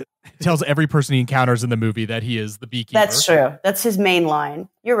tells every person he encounters in the movie that he is the beekeeper. That's true. That's his main line.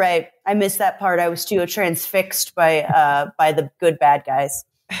 You're right. I missed that part. I was too transfixed by the good bad guys.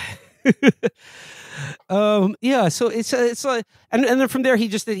 So it's like and then from there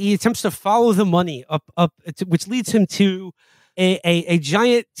he attempts to follow the money up which leads him to a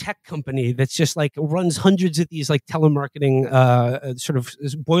giant tech company that's just like runs hundreds of these like telemarketing sort of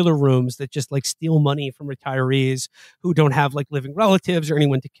boiler rooms that just like steal money from retirees who don't have like living relatives or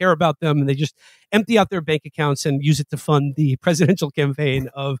anyone to care about them, and they just empty out their bank accounts and use it to fund the presidential campaign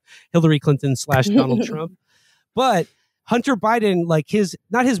of Hillary Clinton / Donald Trump. But Hunter Biden, like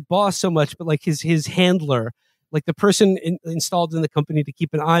not his boss so much, but like his handler, like the person installed in the company to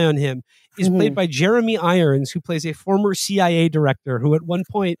keep an eye on him, is played by Jeremy Irons, who plays a former CIA director who at one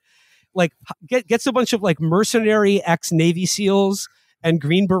point like gets a bunch of like mercenary ex-Navy SEALs and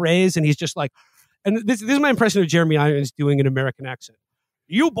Green Berets, and he's just like, and this is my impression of Jeremy Irons doing an American accent.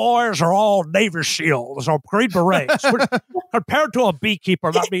 You boys are all Navy SEALs or Green Berets. Compared to a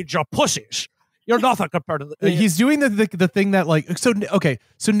beekeeper, that means you're pussies. You're nothing compared to he's doing the thing that like so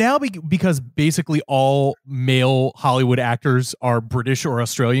now because basically all male Hollywood actors are British or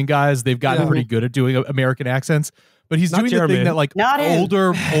Australian guys, they've gotten pretty good at doing American accents. But he's doing the thing that like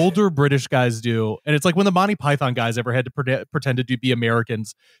older British guys do, and it's like when the Monty Python guys ever had to pretend to be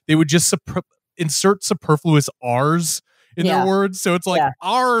Americans, they would just insert superfluous R's in their words. So it's like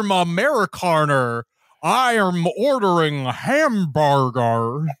I'm Amerikaner. I am ordering a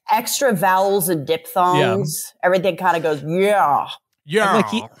hamburger. Extra vowels and diphthongs. Yeah. Everything kind of goes, yeah. And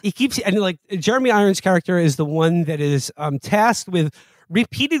like he keeps, and like Jeremy Irons' character is the one that is tasked with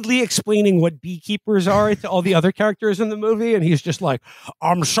repeatedly explaining what beekeepers are to all the other characters in the movie, and he's just like,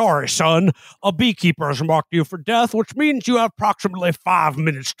 "I'm sorry, son. A beekeeper has marked you for death, which means you have approximately 5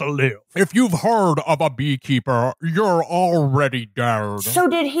 minutes to live. If you've heard of a beekeeper, you're already dead." So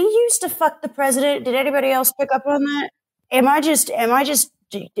did he used to fuck the president? Did anybody else pick up on that? Am I just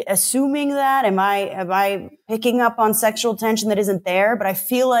assuming that? Am I picking up on sexual tension that isn't there? But I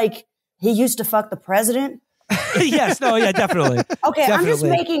feel like he used to fuck the president. Yes, no, yeah, definitely. Okay, definitely. I'm just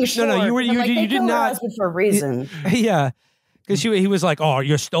making sure. No, you did not for a reason. Yeah, because he was like, "Oh,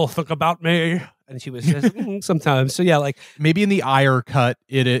 you still think about me?" And she was sometimes. So yeah, like maybe in the ire cut,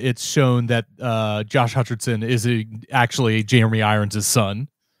 it's shown that Josh Hutcherson is actually Jeremy Irons' son.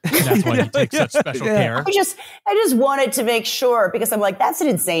 And that's why he takes such special care. I just wanted to make sure because I'm like, that's an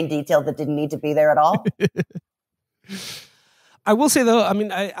insane detail that didn't need to be there at all. I will say though, I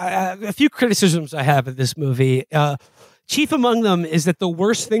mean, I a few criticisms I have of this movie. Chief among them is that the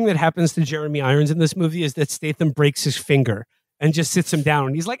worst thing that happens to Jeremy Irons in this movie is that Statham breaks his finger and just sits him down.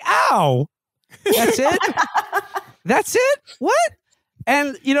 And he's like, "Ow, that's it, that's it, what?"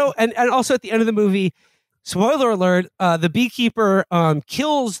 And and also at the end of the movie, spoiler alert, the beekeeper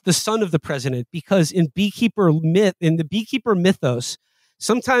kills the son of the president because in the beekeeper mythos,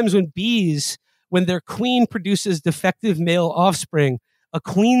 sometimes when their queen produces defective male offspring, a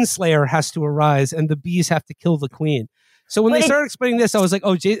queen slayer has to arise and the bees have to kill the queen. So when they started explaining this, I was like,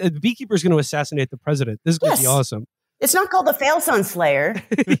 the beekeeper is going to assassinate the president. This is going to be awesome. It's not called the Failson Slayer.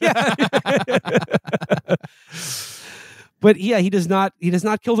 But yeah, he does not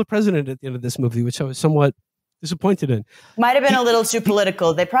kill the president at the end of this movie, which I was somewhat disappointed in. Might have been a little too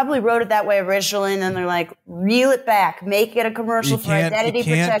political. They probably wrote it that way originally, and then they're like, reel it back, make it a commercial for identity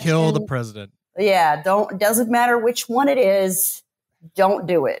protection. You can't kill the president. Yeah, doesn't matter which one it is. Don't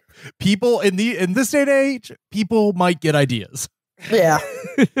do it. People in this day and age, people might get ideas. Yeah.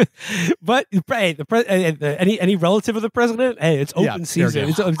 But hey, any relative of the president, hey, it's open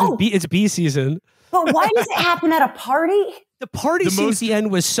season. It's bee season. But why does it happen at a party? The party scene at the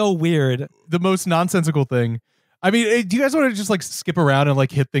end was so weird. The most nonsensical thing. I mean, do you guys want to just like skip around and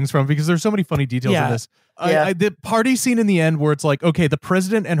like hit things from, because there's so many funny details in this. The party scene in the end where it's like, okay, the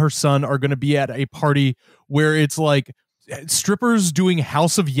president and her son are going to be at a party where it's like strippers doing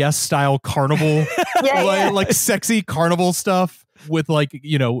House of Yes style carnival, like sexy carnival stuff with like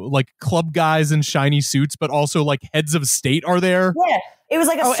club guys in shiny suits, but also like heads of state are there. Yeah. It was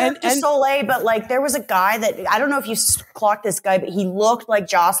like a Cirque du Soleil, but like there was a guy that, I don't know if you clocked this guy, but he looked like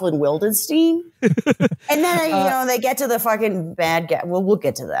Jocelyn Wildenstein. And then, they get to the fucking bad guy. Well, we'll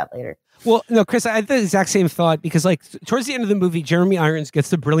get to that later. Well, no, Chris, I had the exact same thought because like towards the end of the movie, Jeremy Irons gets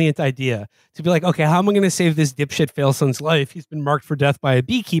the brilliant idea to be like, okay, how am I going to save this dipshit Failson's life? He's been marked for death by a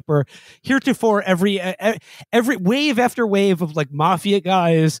beekeeper. Heretofore, every wave after wave of like mafia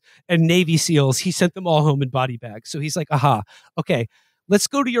guys and Navy SEALs, he sent them all home in body bags. So he's like, aha, okay. Let's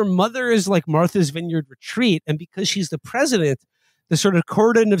go to your mother's like Martha's Vineyard retreat. And because she's the president, the sort of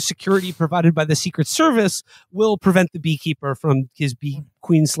cordon of security provided by the Secret Service will prevent the beekeeper from his bee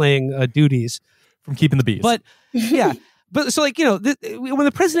queen slaying duties. From keeping the bees. But yeah. But so like, when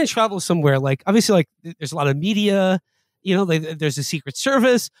the president travels somewhere, like obviously like there's a lot of media, there's a Secret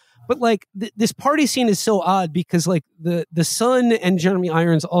Service. But like this party scene is so odd because like the son and Jeremy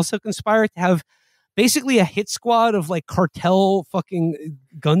Irons also conspire to have basically a hit squad of like cartel fucking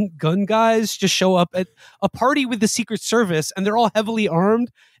gun guys just show up at a party with the Secret Service, and they're all heavily armed.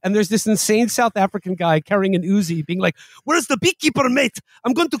 And there's this insane South African guy carrying an Uzi being like, "Where's the beekeeper, mate?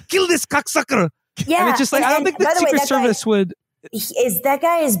 I'm going to kill this cocksucker." Yeah. And it's just like, I don't think the Secret Service would. That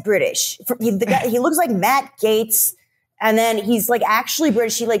guy is British. He looks like Matt Gaetz. And then he's like actually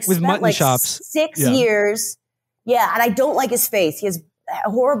British. He like with spent like shops. 6 years. Yeah. And I don't like his face. He has a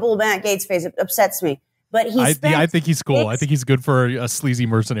horrible Matt Gaetz face. It upsets me. But I think he's cool. I think he's good for a sleazy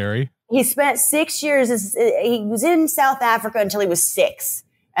mercenary. He spent 6 years. He was in South Africa until he was 6.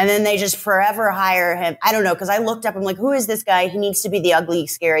 And then they just forever hire him. I don't know, because I looked up, I'm like, who is this guy? He needs to be the ugly,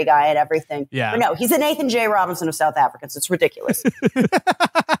 scary guy and everything. Yeah. But no, he's the Nathan J. Robinson of South Africa, so it's ridiculous.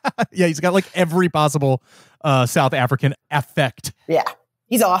 Yeah, he's got like every possible South African affect. Yeah,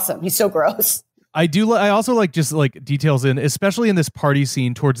 he's awesome. He's so gross. I also like just like details in, especially in this party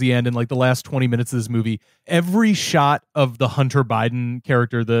scene towards the end and like the last 20 minutes of this movie, every shot of the Hunter Biden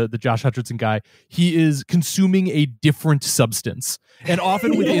character, the Josh Hutcherson guy, he is consuming a different substance. And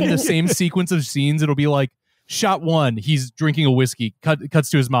often within the same sequence of scenes, it'll be like shot 1, he's drinking a whiskey, cuts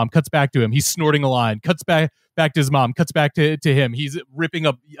to his mom, cuts back to him, he's snorting a line, cuts back to his mom, cuts back to him, he's ripping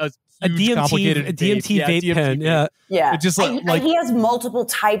up a huge, complicated DMT vape pen. Yeah. It just like he has multiple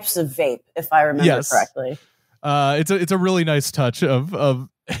types of vape, if I remember correctly. It's a really nice touch of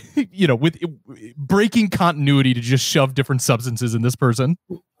with breaking continuity to just shove different substances in this person.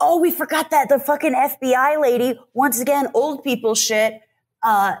 Oh, we forgot that the fucking FBI lady, once again, old people shit.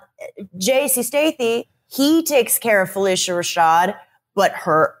 J.C. Stathey, he takes care of Felicia Rashad, but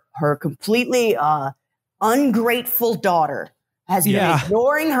her completely ungrateful daughter has been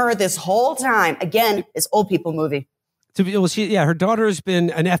ignoring her this whole time. Again, it's old people movie. Her daughter has been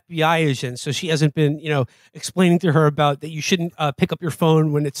an FBI agent, so she hasn't been, explaining to her about that you shouldn't pick up your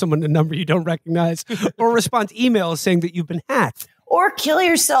phone when it's a number you don't recognize, or respond to emails saying that you've been hacked. Or kill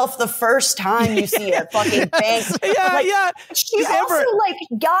yourself the first time you see a fucking bank. She's also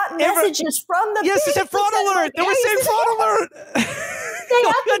got messages from the bank. Yes, it said fraud alert. They were saying fraud alert. They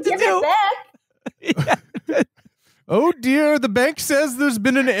have to give it back. Yeah. Oh dear, the bank says there's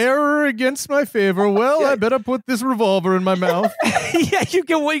been an error against my favor. Well, I better put this revolver in my mouth. You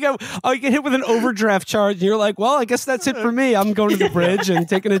get hit with an overdraft charge, and you're like, well, I guess that's it for me. I'm going to the bridge and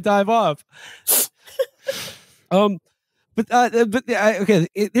taking a dive off. Here's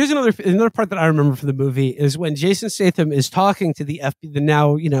another part that I remember from the movie is when Jason Statham is talking to the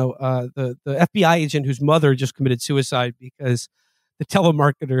FBI agent whose mother just committed suicide because the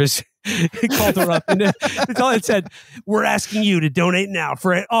telemarketers called her up and it said, "We're asking you to donate now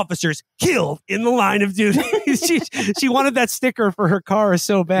for officers killed in the line of duty." she wanted that sticker for her car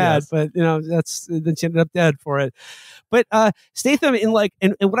so bad, but then she ended up dead for it. But Statham and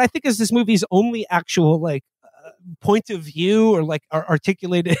what I think is this movie's only actual point of view or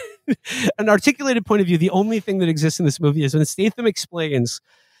articulated an articulated point of view. The only thing that exists in this movie is when Statham explains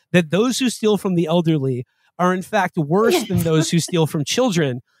that those who steal from the elderly are in fact worse than those who steal from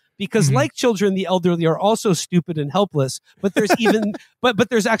children, because like children, the elderly are also stupid and helpless, but there's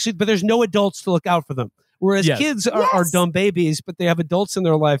there's no adults to look out for them. Whereas kids are dumb babies, but they have adults in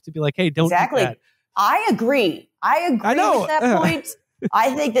their life to be like, hey, don't do that. I agree with that point.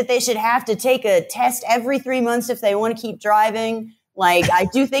 I think that they should have to take a test every 3 months if they want to keep driving. I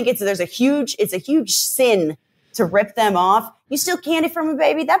do think it's a huge sin to rip them off. You steal candy from a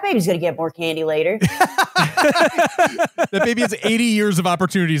baby, that baby's going to get more candy later. That baby has 80 years of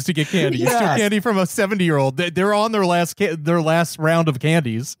opportunities to get candy. You steal candy from a 70-year-old. They're on their last round of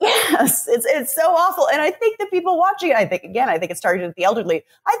candies. Yes, it's so awful. And I think the people watching, I think it's targeted at the elderly.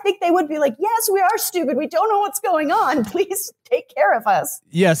 I think they would be like, yes, we are stupid. We don't know what's going on. Please take care of us.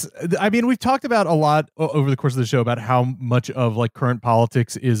 Yes. I mean, we've talked about a lot over the course of the show about how much of current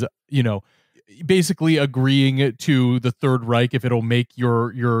politics is, basically agreeing to the Third Reich if it'll make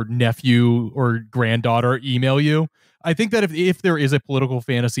your nephew or granddaughter email you. I think that if there is a political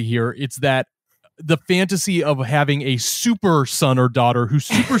fantasy here, it's that the fantasy of having a super son or daughter who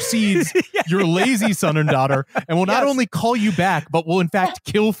supersedes your lazy son and daughter and will not only call you back, but will in fact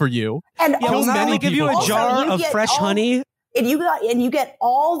kill for you. And will not only give you a jar of fresh honey. And you get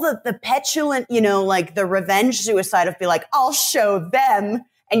all the petulant, the revenge suicide of be like, I'll show them.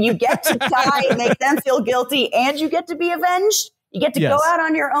 And you get to die and make them feel guilty, and you get to be avenged. You get to go out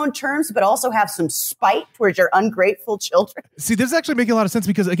on your own terms, but also have some spite towards your ungrateful children. See, this is actually making a lot of sense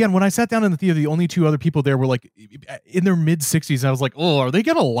because, again, when I sat down in the theater, the only two other people there were in their mid-60s. I was like, oh, are they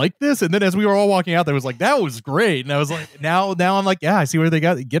going to like this? And then as we were all walking out, there was that was great. And I was like, now I'm like, yeah, I see where they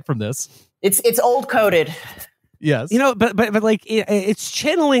get from this. It's old coded. Yes. But it's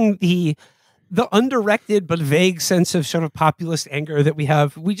channeling the undirected but vague sense of sort of populist anger that we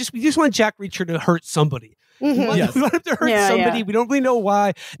have. We just want Jack Reacher to hurt somebody. We want him to hurt somebody. Yeah. We don't really know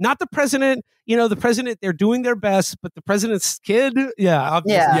why. Not the president. The president, they're doing their best, but the president's kid,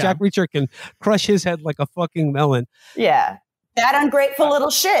 obviously Jack Reacher can crush his head like a fucking melon. Yeah. That ungrateful little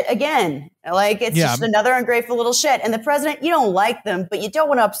shit again. It's just another ungrateful little shit. And the president, you don't like them, but you don't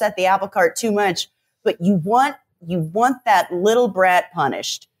want to upset the apple cart too much. But you want that little brat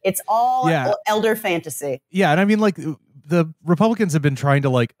punished. It's all elder fantasy. Yeah, and I mean, the Republicans have been trying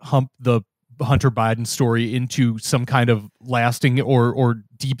to hump the Hunter Biden story into some kind of lasting or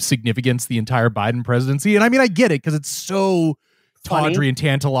deep significance the entire Biden presidency. And I mean, I get it because it's so tawdry and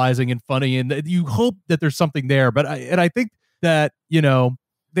tantalizing and funny, and you hope that there's something there. But I think that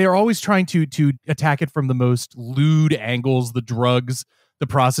they are always trying to attack it from the most lewd angles, the drugs, the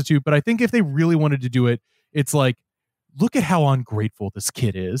prostitute. But I think if they really wanted to do it, it's look at how ungrateful this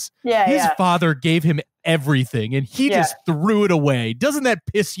kid is. His father gave him everything and he just threw it away. Doesn't that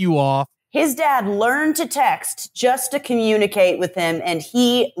piss you off? His dad learned to text just to communicate with him, and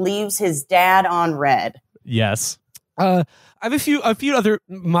he leaves his dad on red. Yes. I have a few other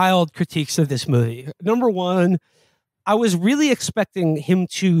mild critiques of this movie. Number one, I was really expecting him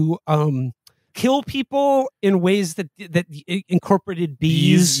to kill people in ways that incorporated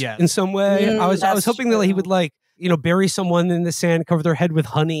bees yes. in some way. I was hoping that he would bury someone in the sand, cover their head with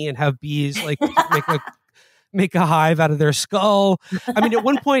honey, and have bees make a hive out of their skull. I mean, at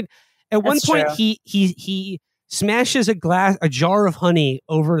one point, he smashes a jar of honey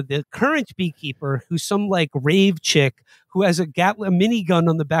over the current beekeeper, who's some rave chick who has a minigun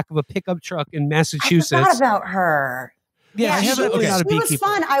on the back of a pickup truck in Massachusetts. I forgot about her. Yeah, she was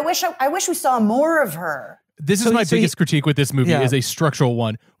fun. I wish we saw more of her. This is my biggest critique with this movie is a structural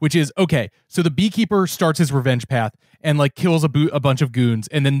one, which is, okay, so the beekeeper starts his revenge path and kills a bunch of goons.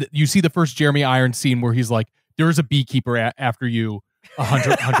 And then you see the first Jeremy Irons scene where he's like, there's a beekeeper after you,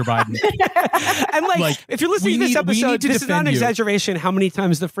 Hunter Biden. And if you're listening to this episode, this is not an exaggeration how many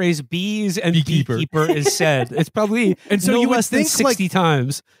times the phrase bees and beekeeper is said. It's probably no less than 60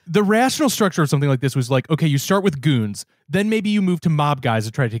 times. The rational structure of something like this was okay, you start with goons, then maybe you move to mob guys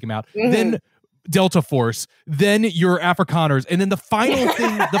to try to take him out, then Delta Force, then your Afrikaners, and then the final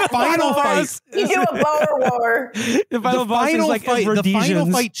thing, the final fight. You do a Boer War. The final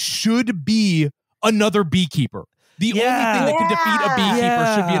fight should be another beekeeper. The only thing that can defeat a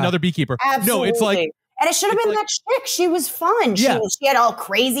beekeeper should be another beekeeper. Absolutely. No, it's and it should have been that chick. She was fun. She had all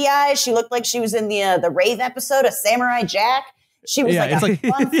crazy eyes. She looked like she was in the Wraith episode of Samurai Jack. She was a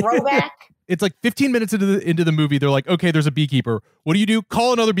fun throwback. It's 15 minutes into the movie. They're like, okay, there's a beekeeper. What do?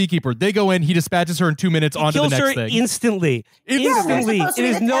 Call another beekeeper. They go in. He dispatches her in 2 minutes onto the next thing. Instantly.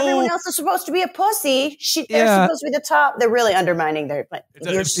 Everyone else is supposed to be a pussy. They're supposed to be the top. They're really undermining their.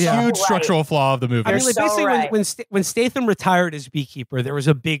 It's a huge structural flaw of the movie. I mean, basically, when Statham retired as beekeeper, there was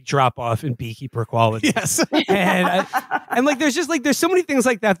a big drop off in beekeeper quality. Yes, and there's so many things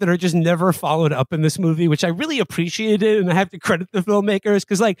like that are just never followed up in this movie, which I really appreciated, and I have to credit the filmmakers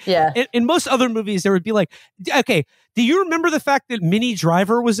because in most other movies there would be okay, do you remember the fact that Minnie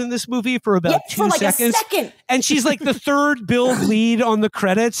Driver was in this movie for about 2 seconds? A second. And she's the third billed lead on the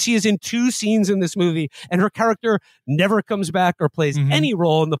credits. She is in 2 scenes in this movie, and her character never comes back or plays any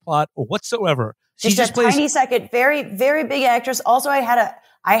role in the plot whatsoever. She just plays tiny second, very, very big actress. Also, I had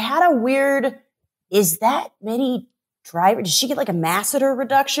a weird, is that Minnie Driver? Did she get a masseter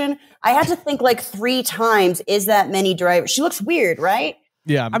reduction? I had to think 3 times, is that Minnie Driver? She looks weird, right?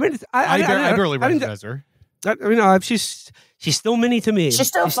 Yeah, I mean, I barely recognize her. I mean, she's still Minnie to me. She's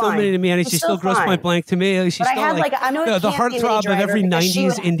still Minnie to me, and she's still Gross Point Blank to me. She's still I know the heartthrob of every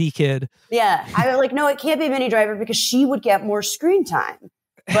 '90s indie kid. Yeah, I was no, it can't be Minnie Driver because she would get more screen time.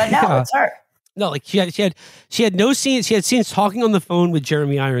 But no, it's her. No, she had no scenes. She had scenes talking on the phone with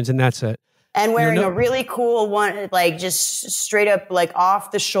Jeremy Irons, and that's it. And wearing a really cool one, just straight up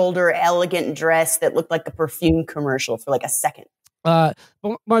off the shoulder, elegant dress that looked like a perfume commercial for a second. But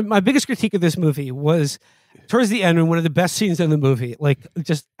my biggest critique of this movie was towards the end, and one of the best scenes in the movie,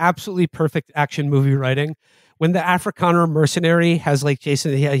 just absolutely perfect action movie writing, when the Afrikaner mercenary has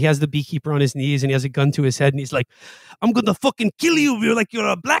Jason, he has the beekeeper on his knees and he has a gun to his head and he's like, I'm gonna fucking kill you. You're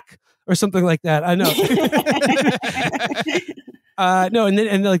a black or something like that. I know. No, and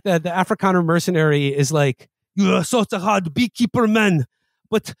then the Afrikaner mercenary is you're such a hard beekeeper man,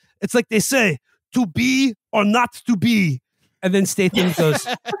 but it's they say, to be or not to be. And then Statham goes,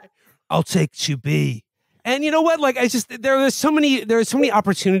 I'll take to be. And you know what? There are so many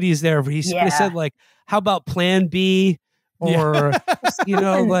opportunities there where he said how about plan B? Or,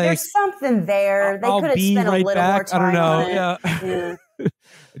 there's something there. They could have spent a little more time. I don't know. Yeah.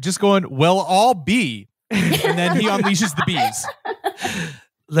 Just going, I'll be. And then he unleashes the bees.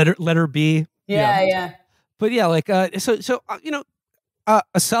 Letter B. Yeah. But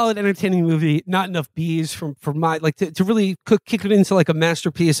a solid, entertaining movie. Not enough bees for my to really kick it into a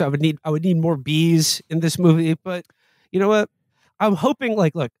masterpiece. I would need more bees in this movie. But you know what? I'm hoping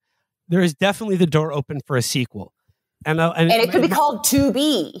look, there is definitely the door open for a sequel, and it could be called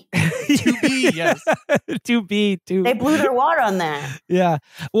 2B. 2B, yes. 2B. They blew their wad on that. Yeah.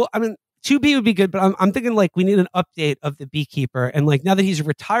 Well, I mean, 2B would be good, but I'm thinking we need an update of the beekeeper. And now that he's a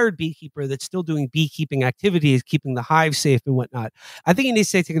retired beekeeper that's still doing beekeeping activities, keeping the hive safe and whatnot, I think he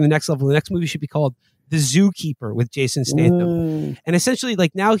needs to take it to the next level. The next movie should be called The Zookeeper with Jason Statham. And essentially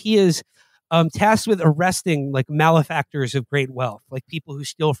now he is tasked with arresting malefactors of great wealth, people who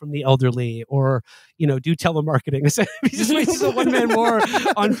steal from the elderly or, do telemarketing. He just makes a one-man war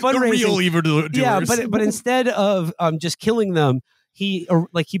on fundraising. The real evildoers. Yeah, but instead of just killing them, he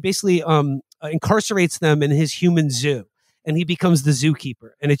basically incarcerates them in his human zoo, and he becomes the zookeeper.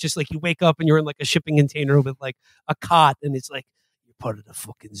 And it's just you wake up and you're in a shipping container with a cot, and it's you're part of the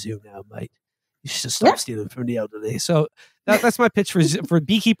fucking zoo now, mate. You should stop stealing from the elderly. So that's my pitch for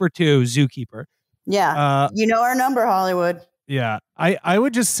Beekeeper 2, Zookeeper. Yeah, our number, Hollywood. Yeah, I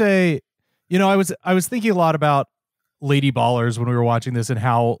would just say, You know, I was thinking a lot about Lady Ballers when we were watching this and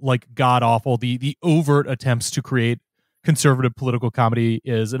how like god awful the overt attempts to create conservative political comedy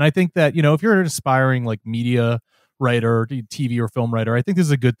is. And I think that, you know, if you're an aspiring like media writer, TV or film writer, I think this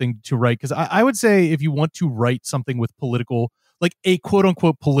is a good thing to write, because I would say if you want to write something with political, like a quote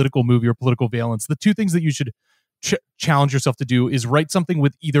unquote political movie or political valence, the two things that you should challenge yourself to do is write something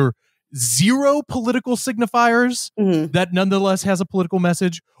with either zero political signifiers that nonetheless has a political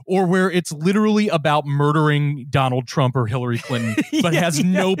message, or where it's literally about murdering Donald Trump or Hillary Clinton, but has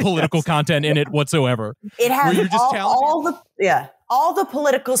no political content in it whatsoever. It has all the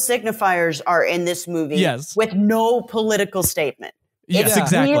political signifiers are in this movie with no political statement. Yes, it's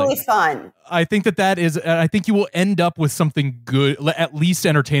exactly. really fun. I think that is, I think you will end up with something good, at least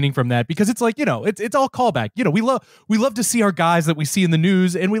entertaining from that, because it's like, you know, it's all callback. You know, we love to see our guys that we see in the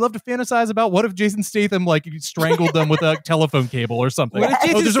news, and we love to fantasize about what if Jason Statham like strangled them with a telephone cable or something.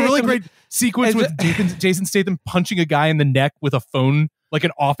 There's a really great sequence with Jason Statham punching a guy in the neck with a phone, like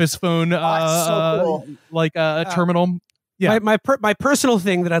an office phone, so cool. like a terminal. Yeah. My personal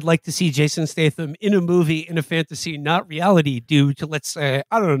thing that I'd like to see Jason Statham in a movie, in a fantasy, not reality, due to, let's say,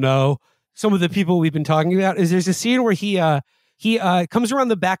 I don't know, some of the people we've been talking about, is there's a scene where he comes around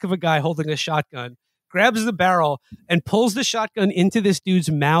the back of a guy holding a shotgun, grabs the barrel, and pulls the shotgun into this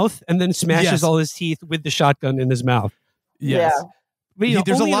dude's mouth, and then smashes all his teeth with the shotgun in his mouth. Yes. Yeah. But,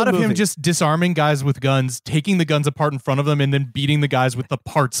 there's a lot of him just disarming guys with guns, taking the guns apart in front of them, and then beating the guys with the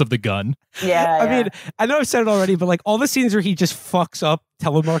parts of the gun. Yeah, I mean, I know I've said it already, but like all the scenes where he just fucks up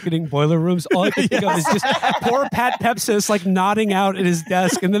telemarketing boiler rooms, all I can think of is just poor Pat Pepsis like nodding out at his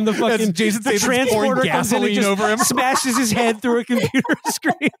desk, and then the fucking Jason the transporter comes in and just over him, smashes his head through a computer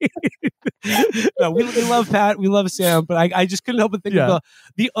screen. No, we love Pat, we love Sam, but I just couldn't help but think of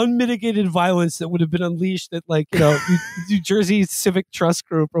the unmitigated violence that would have been unleashed at, like, you know, New Jersey Civic Trust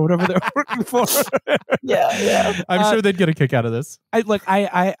Group or whatever they're working for. Yeah. I'm sure they'd get a kick out of this.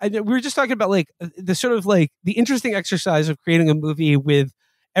 We were just talking about like the sort of like the interesting exercise of creating a movie with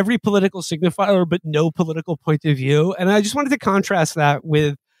every political signifier but no political point of view, and I just wanted to contrast that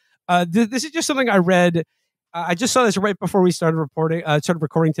with this is just something I read. I just saw this right before we started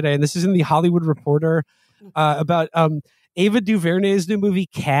recording today, and this is in the Hollywood Reporter about Ava DuVernay's new movie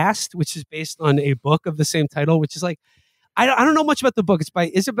Cast, which is based on a book of the same title, which is like, I don't know much about the book. It's by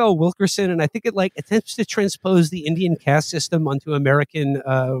Isabel Wilkerson, and I think it like attempts to transpose the Indian caste system onto American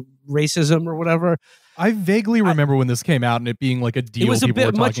racism or whatever. I vaguely remember when this came out and it being like a deal. It was a people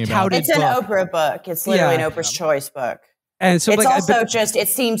bit were much talking touted. It's an Oprah book. It's literally an Oprah's Choice book. And so it's like, also just, it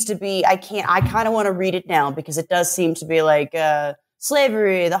seems to be, I kind of want to read it now because it does seem to be like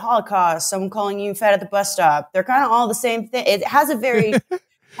slavery, the Holocaust, someone calling you fat at the bus stop. They're kind of all the same thing. It has a very,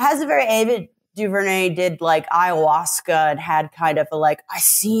 Ava DuVernay did like ayahuasca and had kind of a like, I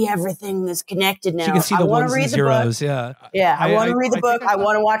see everything is connected now. You can see the ones and zeros. Yeah, I want to read the book. I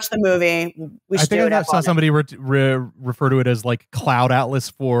want to watch the movie. We should do it. I saw somebody refer to it as like Cloud Atlas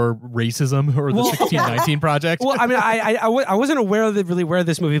for racism, or the 1619 Project. Well, I mean, I wasn't aware of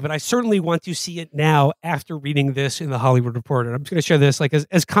this movie, but I certainly want to see it now after reading this in the Hollywood Reporter. I'm just going to share this like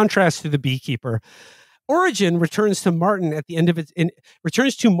as contrast to The Beekeeper. Origin returns to Martin at the end of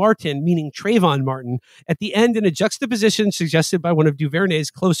returns to Martin, meaning Trayvon Martin, at the end in a juxtaposition suggested by one of DuVernay's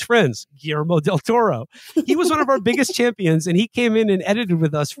close friends, Guillermo del Toro. He was one of our biggest champions, and he came in and edited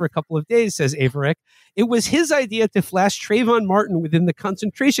with us for a couple of days, says Averick. It was his idea to flash Trayvon Martin within the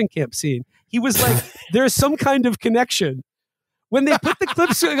concentration camp scene. He was like, there's some kind of connection. When they put the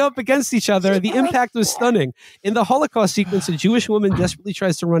clips up against each other, the impact was stunning. In the Holocaust sequence, a Jewish woman desperately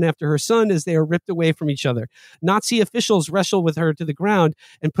tries to run after her son as they are ripped away from each other. Nazi officials wrestle with her to the ground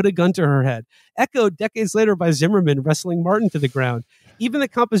and put a gun to her head. Echoed decades later by Zimmerman wrestling Martin to the ground. Even the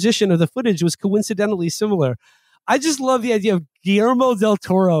composition of the footage was coincidentally similar. I just love the idea of Guillermo del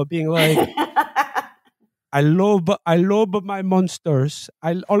Toro being like, I love my monsters.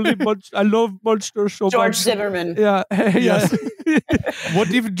 I love monsters so much. George Zimmerman. Yeah. Yes.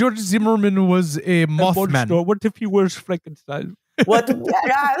 What if George Zimmerman was a Mothman? What if he was Frankenstein?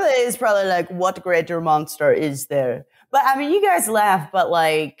 It's probably like, what greater monster is there? But I mean, you guys laugh, but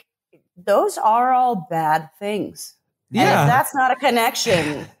like, those are all bad things. Yeah. And if that's not a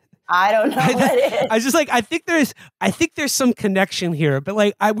connection, I don't know what it is. I just like, I think there's some connection here, but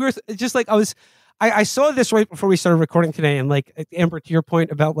like, I saw this right before we started recording today, and like, Amber, to your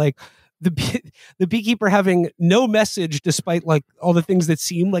point about like the Beekeeper having no message despite like all the things that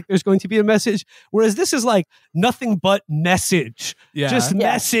seem like there's going to be a message, whereas this is like nothing but message,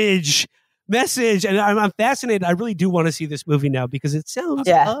 message. And I'm fascinated. I really do want to see this movie now because it sounds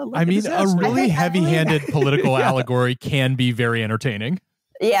I mean, a really heavy-handed political allegory can be very entertaining.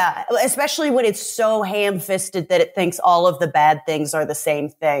 Yeah, especially when it's so ham-fisted that it thinks all of the bad things are the same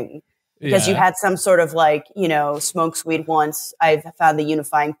thing. Because you had some sort of like, smoke weed once. I've found the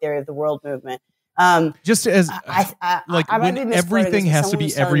unifying theory of the world movement. Just as when everything has to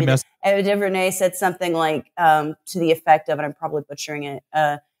be every mess. Eva DuVernay said something like to the effect of, and I'm probably butchering it.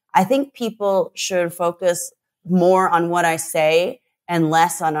 I think people should focus more on what I say and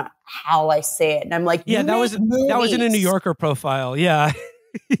less on how I say it. And I'm like, that was in a New Yorker profile. Yeah.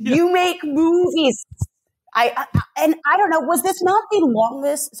 You make movies. I don't know. Was this not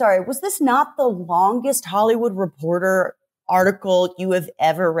the longest Hollywood Reporter article you have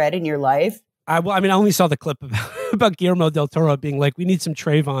ever read in your life? I only saw the clip about Guillermo del Toro being like, we need some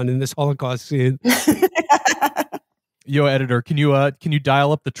Trayvon in this Holocaust scene. Yo, editor, can you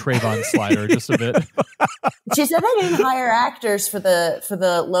dial up the Trayvon slider just a bit? She said they didn't hire actors for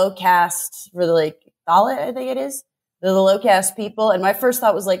the low cast, for the I think it is. The low cast people. And my first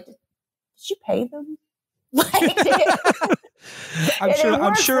thought was like, did you pay them?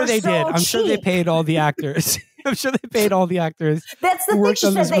 I'm sure they did. I'm sure they paid all the actors. I'm sure they paid all the actors. That's the thing.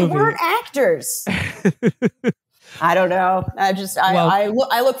 She said they weren't actors. I don't know.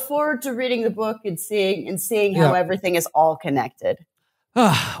 I look forward to reading the book and seeing how everything is all connected.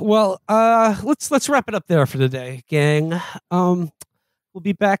 Let's wrap it up there for today, gang. We'll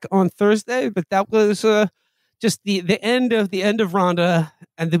be back on Thursday, but that was just the end of Rhonda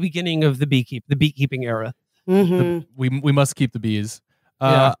and the beginning of the beekeeping era. Mm-hmm. We must keep the bees.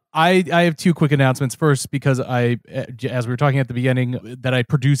 I have two quick announcements. First, because as we were talking at the beginning, that I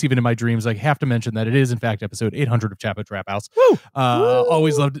produce even in my dreams, I have to mention that it is in fact episode 800 of Chapo Trap House. Woo!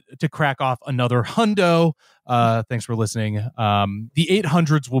 Always loved to crack off another hundo. Thanks for listening. The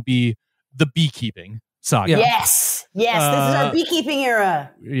 800s will be the beekeeping saga. Yes, this is our beekeeping era.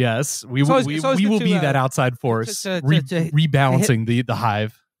 Yes, we will be that outside force, rebalancing the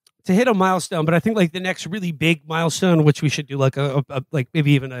hive. To hit a milestone, but I think like the next really big milestone, which we should do like a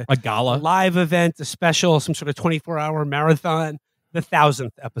maybe even a gala, live event, a special, some sort of 24-hour marathon, the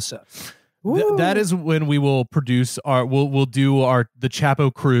 1,000th episode. That is when we will produce we'll do the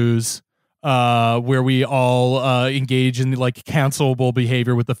Chapo cruise, where we all engage in like cancelable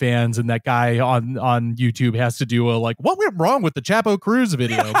behavior with the fans, and that guy on YouTube has to do what went wrong with the Chapo cruise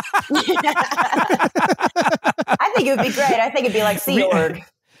video. I think it would be great. I think it'd be like Sea Org.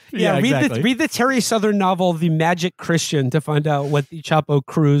 Yeah, exactly. read the Terry Southern novel, The Magic Christian, to find out what the Chapo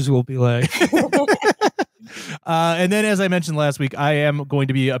cruise will be like. And then, as I mentioned last week, I am going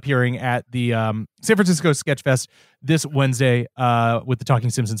to be appearing at the San Francisco Sketch Fest this Wednesday with the Talking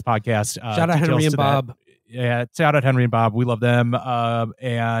Simpsons podcast. Shout out Henry and Bob. Yeah, shout out Henry and Bob. We love them.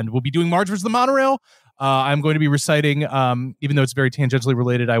 And we'll be doing March vs. the Monorail. I'm going to be reciting, even though it's very tangentially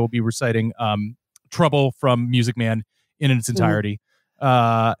related, I will be reciting Trouble from Music Man in its entirety.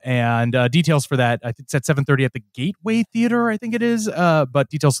 And details for that, I think it's at 7:30 at the Gateway Theater, I think it is. But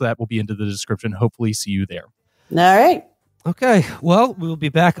details for that will be into the description. Hopefully see you there. All right. Okay. Well, we'll be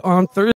back on Thursday.